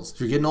cocktails.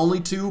 You're getting only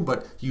 2,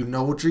 but you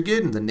know what you're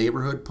getting. The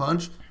neighborhood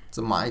punch. It's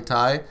a Mai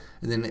Tai.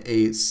 And then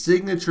a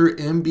signature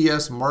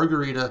MBS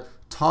margarita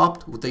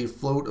topped with a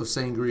float of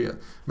sangria.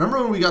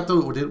 Remember when we got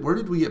where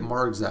did we get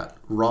margs at?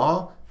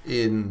 Raw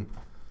in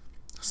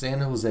San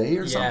Jose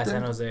or something? Yeah,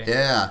 San Jose.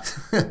 Yeah.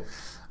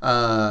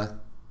 I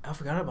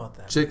forgot about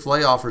that.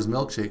 Chick-fil-A offers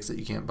milkshakes that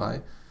you can't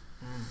buy.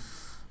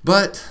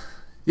 But,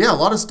 yeah, a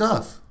lot of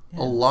stuff.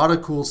 Yeah. A lot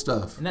of cool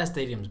stuff. And that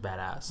stadium's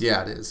badass.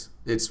 Yeah, it is.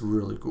 It's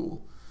really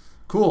cool.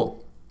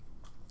 Cool.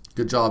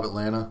 Good job,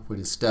 Atlanta. Way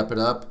to step it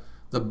up.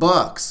 The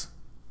Bucks.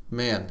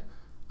 Man,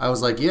 I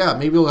was like, yeah,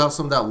 maybe we'll have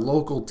some of that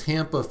local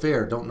Tampa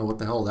fare. Don't know what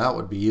the hell that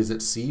would be. Is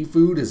it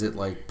seafood? Is it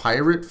like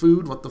pirate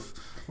food? What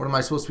am I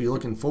supposed to be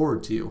looking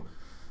forward to?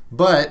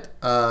 But,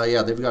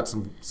 yeah, they've got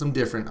some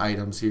different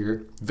items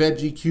here.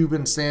 Veggie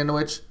Cuban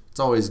sandwich.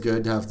 It's always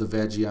good to have the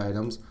veggie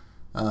items.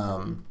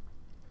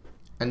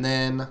 And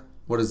then,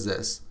 what is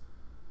this?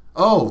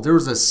 Oh, there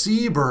was a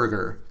sea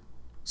burger.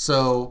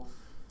 So,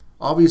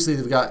 obviously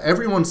they've got,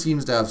 everyone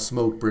seems to have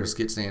smoked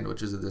brisket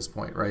sandwiches at this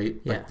point, right?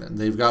 Yeah. Like,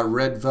 they've got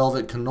red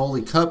velvet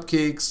cannoli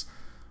cupcakes,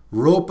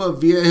 ropa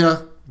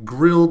vieja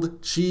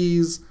grilled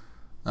cheese.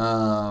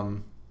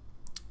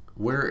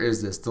 Where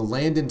is this? The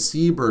Landon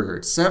Sea Burger.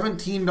 It's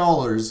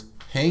 $17.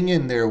 Hang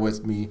in there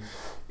with me.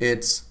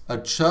 It's a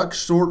chuck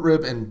short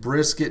rib and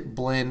brisket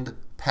blend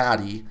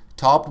patty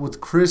topped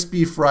with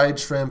crispy fried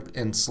shrimp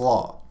and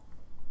slaw.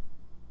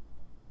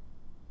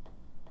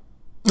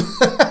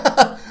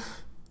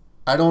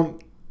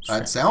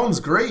 That sounds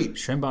great.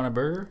 Shrimp on a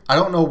burger? I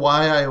don't know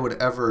why I would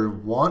ever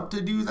want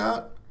to do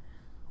that.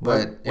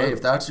 But hey,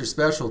 if that's your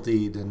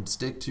specialty, then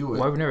stick to it.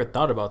 Why have we never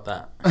thought about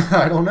that?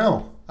 I don't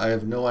know. I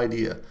have no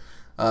idea.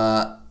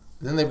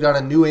 Then they've got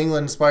a New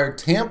England-inspired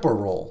Tampa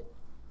roll.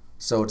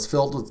 So it's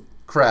filled with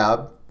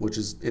crab,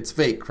 it's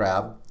fake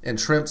crab, and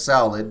shrimp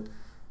salad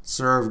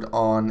served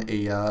on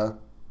a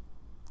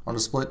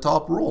split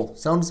top roll.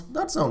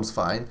 That sounds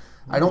fine.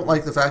 I don't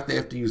like the fact they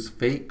have to use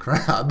fake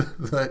crab,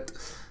 but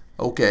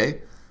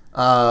okay.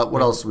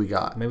 What else we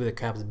got? Maybe the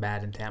crab's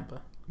bad in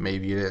Tampa.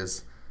 Maybe it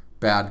is.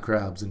 Bad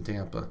crabs in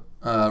Tampa.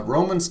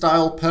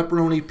 Roman-style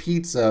pepperoni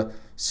pizza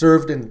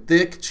served in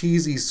thick,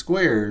 cheesy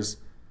squares,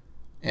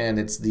 and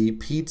it's the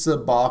pizza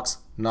box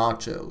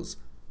nachos.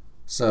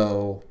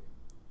 So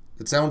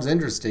it sounds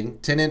interesting.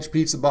 10-inch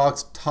pizza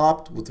box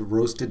topped with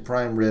roasted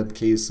prime rib,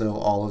 queso,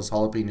 olives,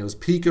 jalapenos,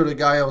 pico de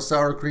gallo,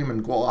 sour cream,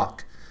 and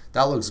guac.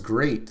 That looks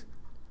great.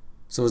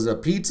 So is it a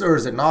pizza or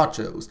is it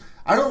nachos?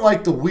 I don't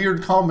like the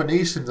weird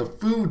combinations of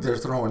food they're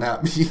throwing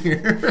at me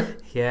here.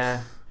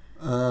 Yeah.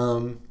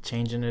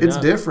 Changing it It's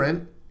up.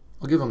 different.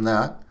 I'll give them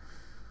that.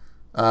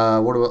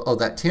 What about,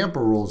 that Tampa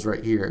roll's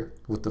right here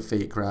with the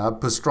fake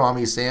crab.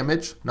 Pastrami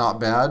sandwich, not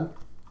bad.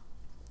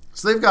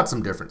 So they've got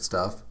some different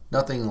stuff.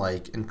 Nothing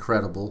like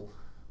incredible,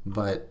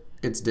 but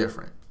it's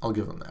different. I'll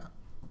give them that.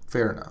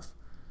 Fair enough.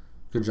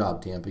 Good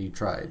job, Tampa. You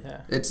tried.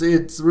 Yeah.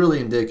 It's really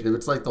indicative.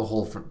 It's like the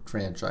whole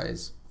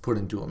franchise put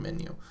into a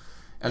menu.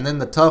 And then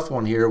the tough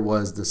one here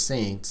was the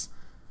Saints.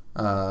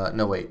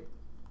 No, wait.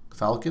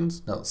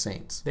 Falcons? No,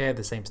 Saints. They have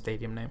the same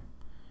stadium name.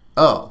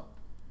 Oh.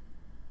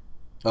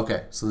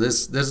 Okay, so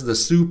this is the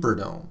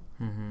Superdome.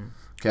 Mm-hmm.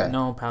 Okay.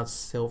 No, pal,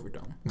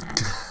 Silverdome.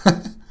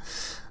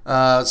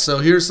 So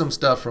here's some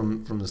stuff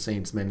from the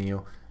Saints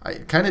menu. I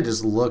kind of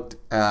just looked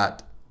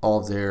at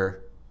all of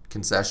their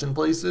concession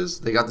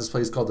places. They got this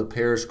place called the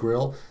Parish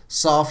Grill.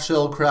 Soft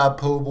shell crab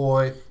po'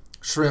 boy,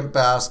 shrimp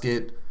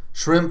basket,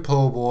 shrimp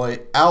po'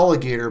 boy,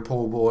 alligator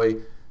po' boy,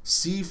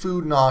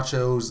 seafood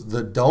nachos,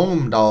 the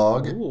Dome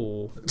Dog.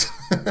 Ooh.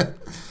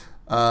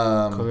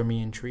 Color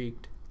me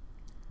intrigued.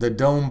 The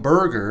Dome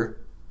Burger.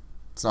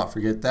 Let's not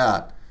forget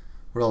that.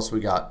 What else we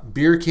got?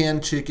 Beer can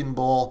chicken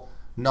bowl,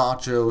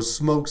 nachos,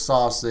 smoked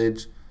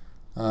sausage,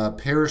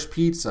 Parish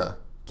Pizza.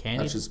 Candy?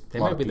 That's just They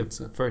a lot might of be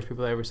pizza. the first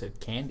people that ever said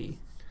candy.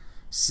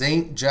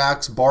 St.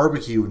 Jack's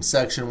Barbecue in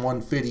section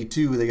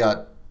 152. They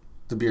got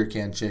the beer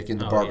can chicken,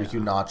 the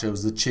barbecue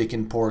nachos, the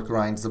chicken pork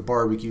rinds, the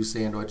barbecue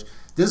sandwich.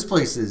 This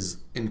place is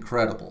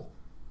incredible.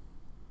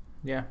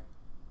 Yeah.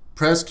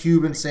 Pressed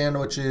Cuban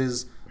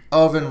sandwiches,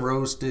 oven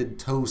roasted,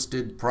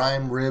 toasted,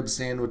 prime rib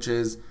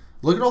sandwiches.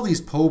 Look at all these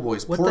po'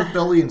 boys. Pork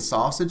belly and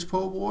sausage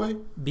po' boy.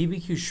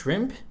 BBQ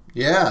shrimp?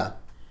 Yeah.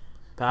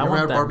 But You ever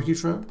had barbecue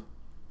shrimp?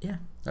 Yeah.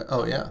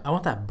 Oh, yeah. I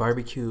want that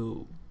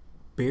barbecue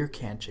beer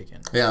can chicken.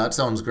 Yeah, that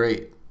sounds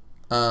great.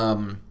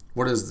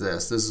 What is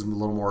this? This is a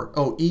little more...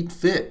 Oh, Eat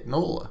Fit,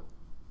 NOLA.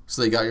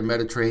 So they got your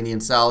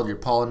Mediterranean salad, your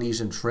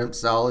Polynesian shrimp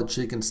salad,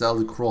 chicken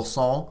salad,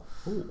 croissant.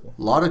 Ooh.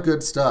 A lot of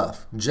good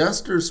stuff.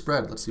 Jester's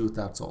spread. Let's see what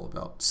that's all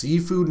about.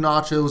 Seafood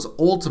nachos,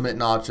 ultimate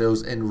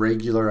nachos, and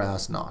regular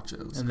ass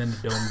nachos. And then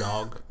the Dome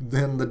Dog.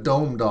 Then the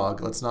Dome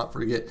Dog. Let's not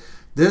forget.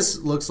 This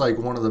looks like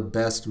one of the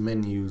best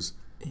menus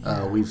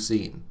we've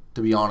seen,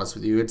 to be honest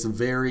with you. It's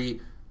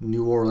very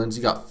New Orleans.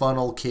 You got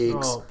funnel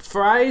cakes. Oh,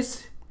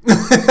 fries?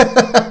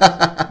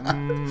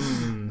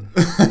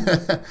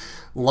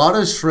 A lot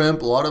of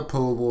shrimp, a lot of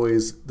po'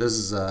 boys. This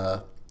is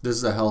a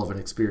hell of an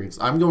experience.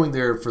 I'm going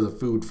there for the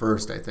food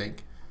first, I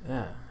think.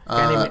 Yeah.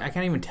 I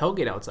can't even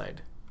tailgate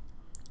outside.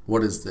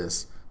 What is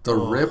this? The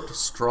ripped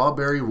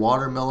strawberry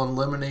watermelon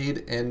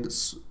lemonade and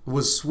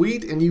was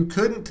sweet and you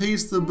couldn't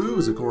taste the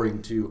booze,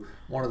 according to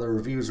one of the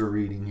reviews we're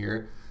reading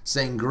here.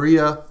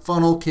 Sangria,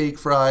 funnel cake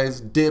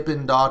fries,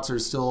 Dippin' Dots are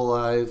still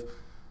alive.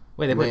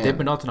 Wait, they put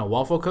Dippin' Dots in a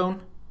waffle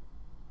cone?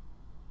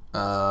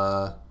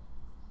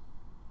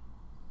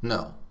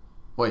 No.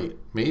 Wait,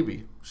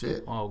 maybe.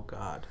 Shit. Oh,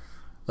 God.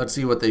 Let's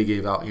see what they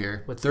gave out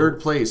here. Third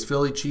place,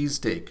 Philly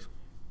cheesesteak.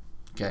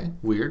 Okay,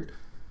 weird.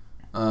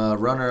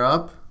 Runner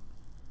up,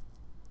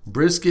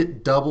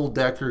 brisket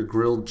double-decker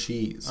grilled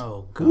cheese.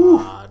 Oh,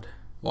 God.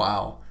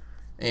 Wow.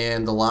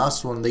 And the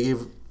last one, they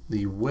gave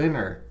the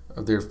winner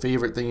of their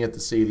favorite thing at the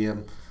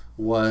stadium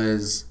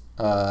was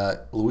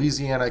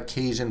Louisiana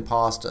Cajun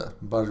pasta,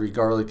 buttery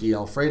garlicky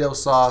Alfredo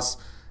sauce.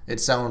 It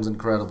sounds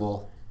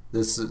incredible.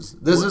 This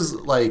is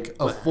like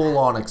a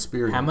full-on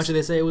experience. How much did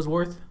they say it was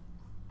worth?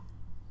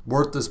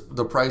 Worth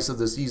the price of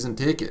the season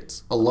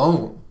tickets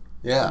alone.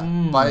 Yeah,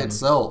 by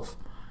itself.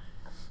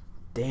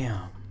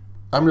 Damn.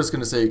 I'm just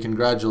going to say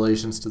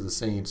congratulations to the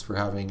Saints for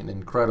having an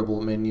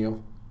incredible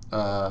menu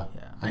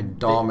and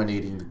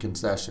dominating the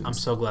concessions. I'm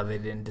so glad they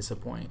didn't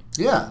disappoint.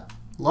 Yeah.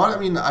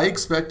 I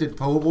expected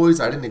po' boys.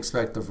 I didn't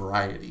expect the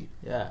variety.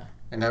 Yeah.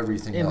 And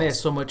everything else. And there's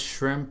so much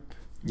shrimp.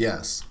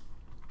 Yes.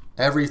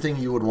 Everything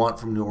you would want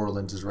from New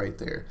Orleans is right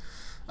there.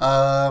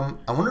 I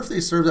wonder if they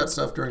serve that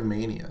stuff during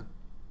Mania.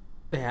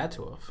 They had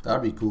to have.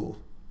 That'd be cool.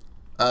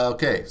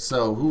 Okay,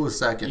 so who was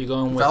second? You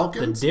going with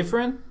Falcons? the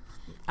different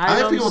I have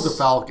to go items? with the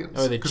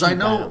Falcons. Because I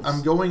know items?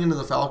 I'm going into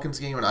the Falcons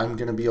game and I'm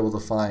going to be able to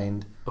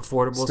find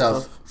Affordable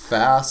stuff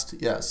fast,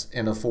 yes,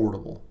 and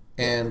affordable.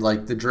 And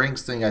like the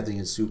drinks thing I think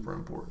is super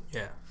important.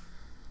 Yeah.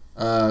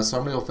 So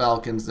I'm going to go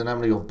Falcons, then I'm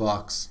going to go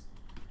Bucks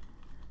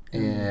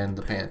and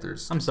the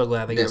Panthers. I'm so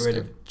glad they got rid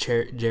of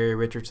Jerry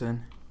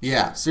Richardson.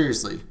 Yeah,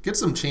 seriously. Get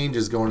some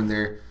changes going in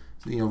there.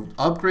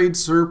 Upgrade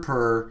Sir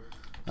Per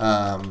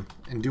and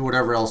do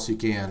whatever else you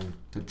can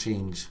to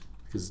change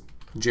because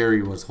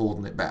Jerry was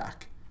holding it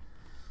back.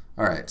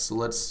 All right, so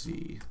let's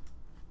see.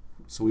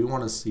 So we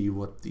want to see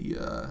what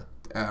the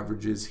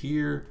average is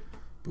here.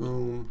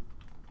 Boom.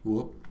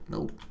 Whoop.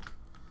 Nope.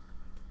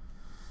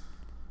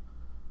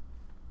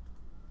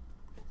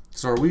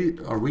 So are we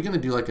going to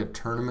do like a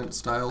tournament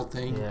style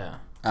thing? Yeah.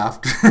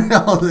 After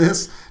all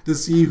this to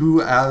see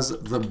who has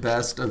the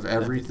best of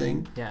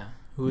everything? Yeah.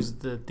 Who's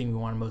the thing we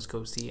want to most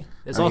go see?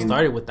 It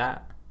started with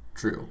that.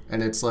 True.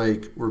 And it's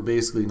like we're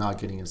basically not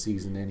getting a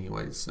season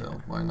anyway,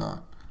 so why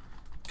not?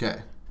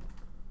 Okay.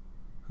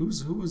 Who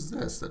is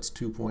this? That's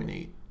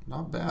 2.8.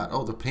 Not bad.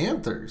 Oh, the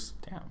Panthers.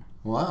 Damn.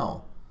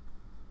 Wow.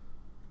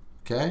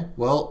 Okay.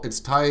 Well, it's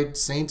tied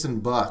Saints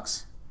and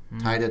Bucks.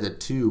 Tied at a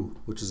 2,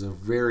 which is a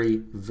very,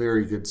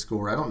 very good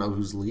score. I don't know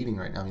who's leading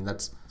right now. I mean,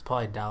 it's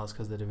probably Dallas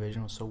because the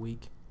division was so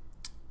weak.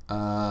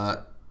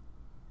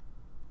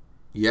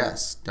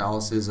 Yes,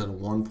 Dallas is at a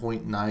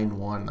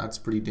 1.91. That's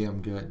pretty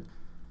damn good.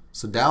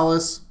 So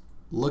Dallas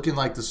looking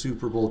like the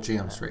Super Bowl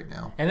champs right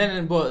now. And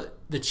then,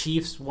 the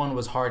Chiefs one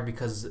was hard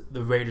because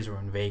the Raiders were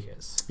in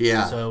Vegas.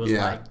 Yeah, so it was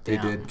like, damn.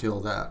 They did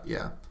kill that.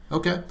 Yeah.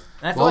 Okay. And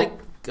I feel like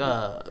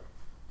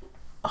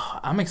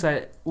I'm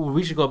excited.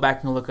 We should go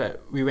back and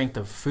re-rank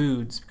the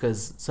foods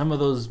because some of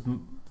those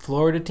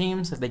Florida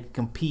teams, they can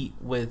compete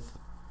with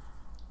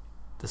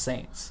the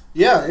Saints.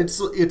 Yeah, it's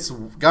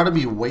got to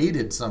be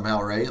weighted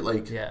somehow, right?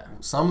 Like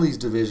some of these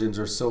divisions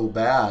are so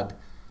bad.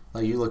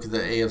 Like you look at the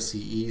AFC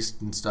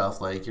East and stuff,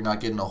 like you're not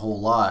getting a whole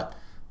lot,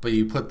 but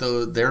you put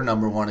their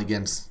number one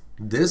against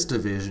this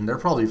division, they're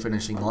probably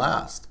finishing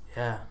last.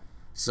 Yeah.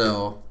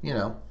 So,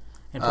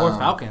 And poor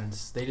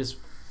Falcons, they just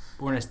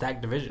were in a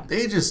stacked division.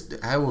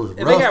 I was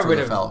they rough got for rid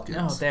the of Falcons.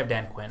 No, they have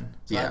Dan Quinn.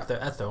 So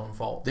that's their own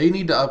fault. They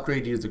need to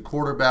upgrade either the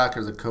quarterback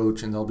or the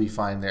coach, and they'll be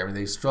fine there. I mean,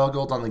 they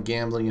struggled on the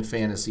gambling and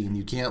fantasy, and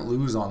you can't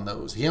lose on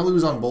those. You can't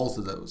lose on both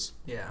of those.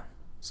 Yeah.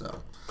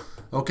 So,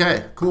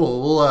 okay,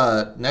 cool.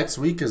 Well, next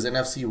week is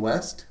NFC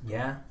West.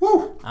 Yeah.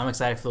 Woo! I'm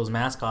excited for those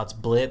mascots.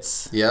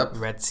 Blitz. Yep.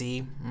 Red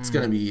Sea. It's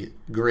going to be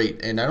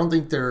great. And I don't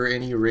think there are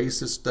any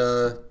racist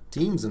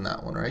teams in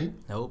that one, right?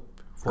 Nope.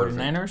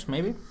 49ers,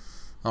 maybe?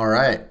 All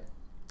right.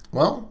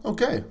 Well,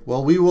 okay.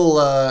 Well, we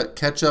will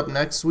catch up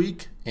next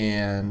week,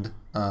 and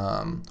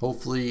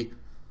hopefully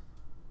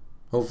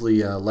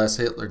less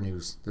Hitler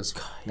news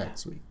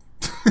next week.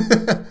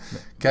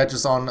 Catch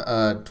us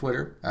on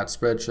Twitter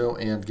 @SpreadShow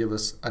and give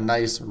us a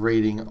nice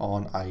rating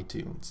on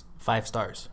iTunes. 5 stars.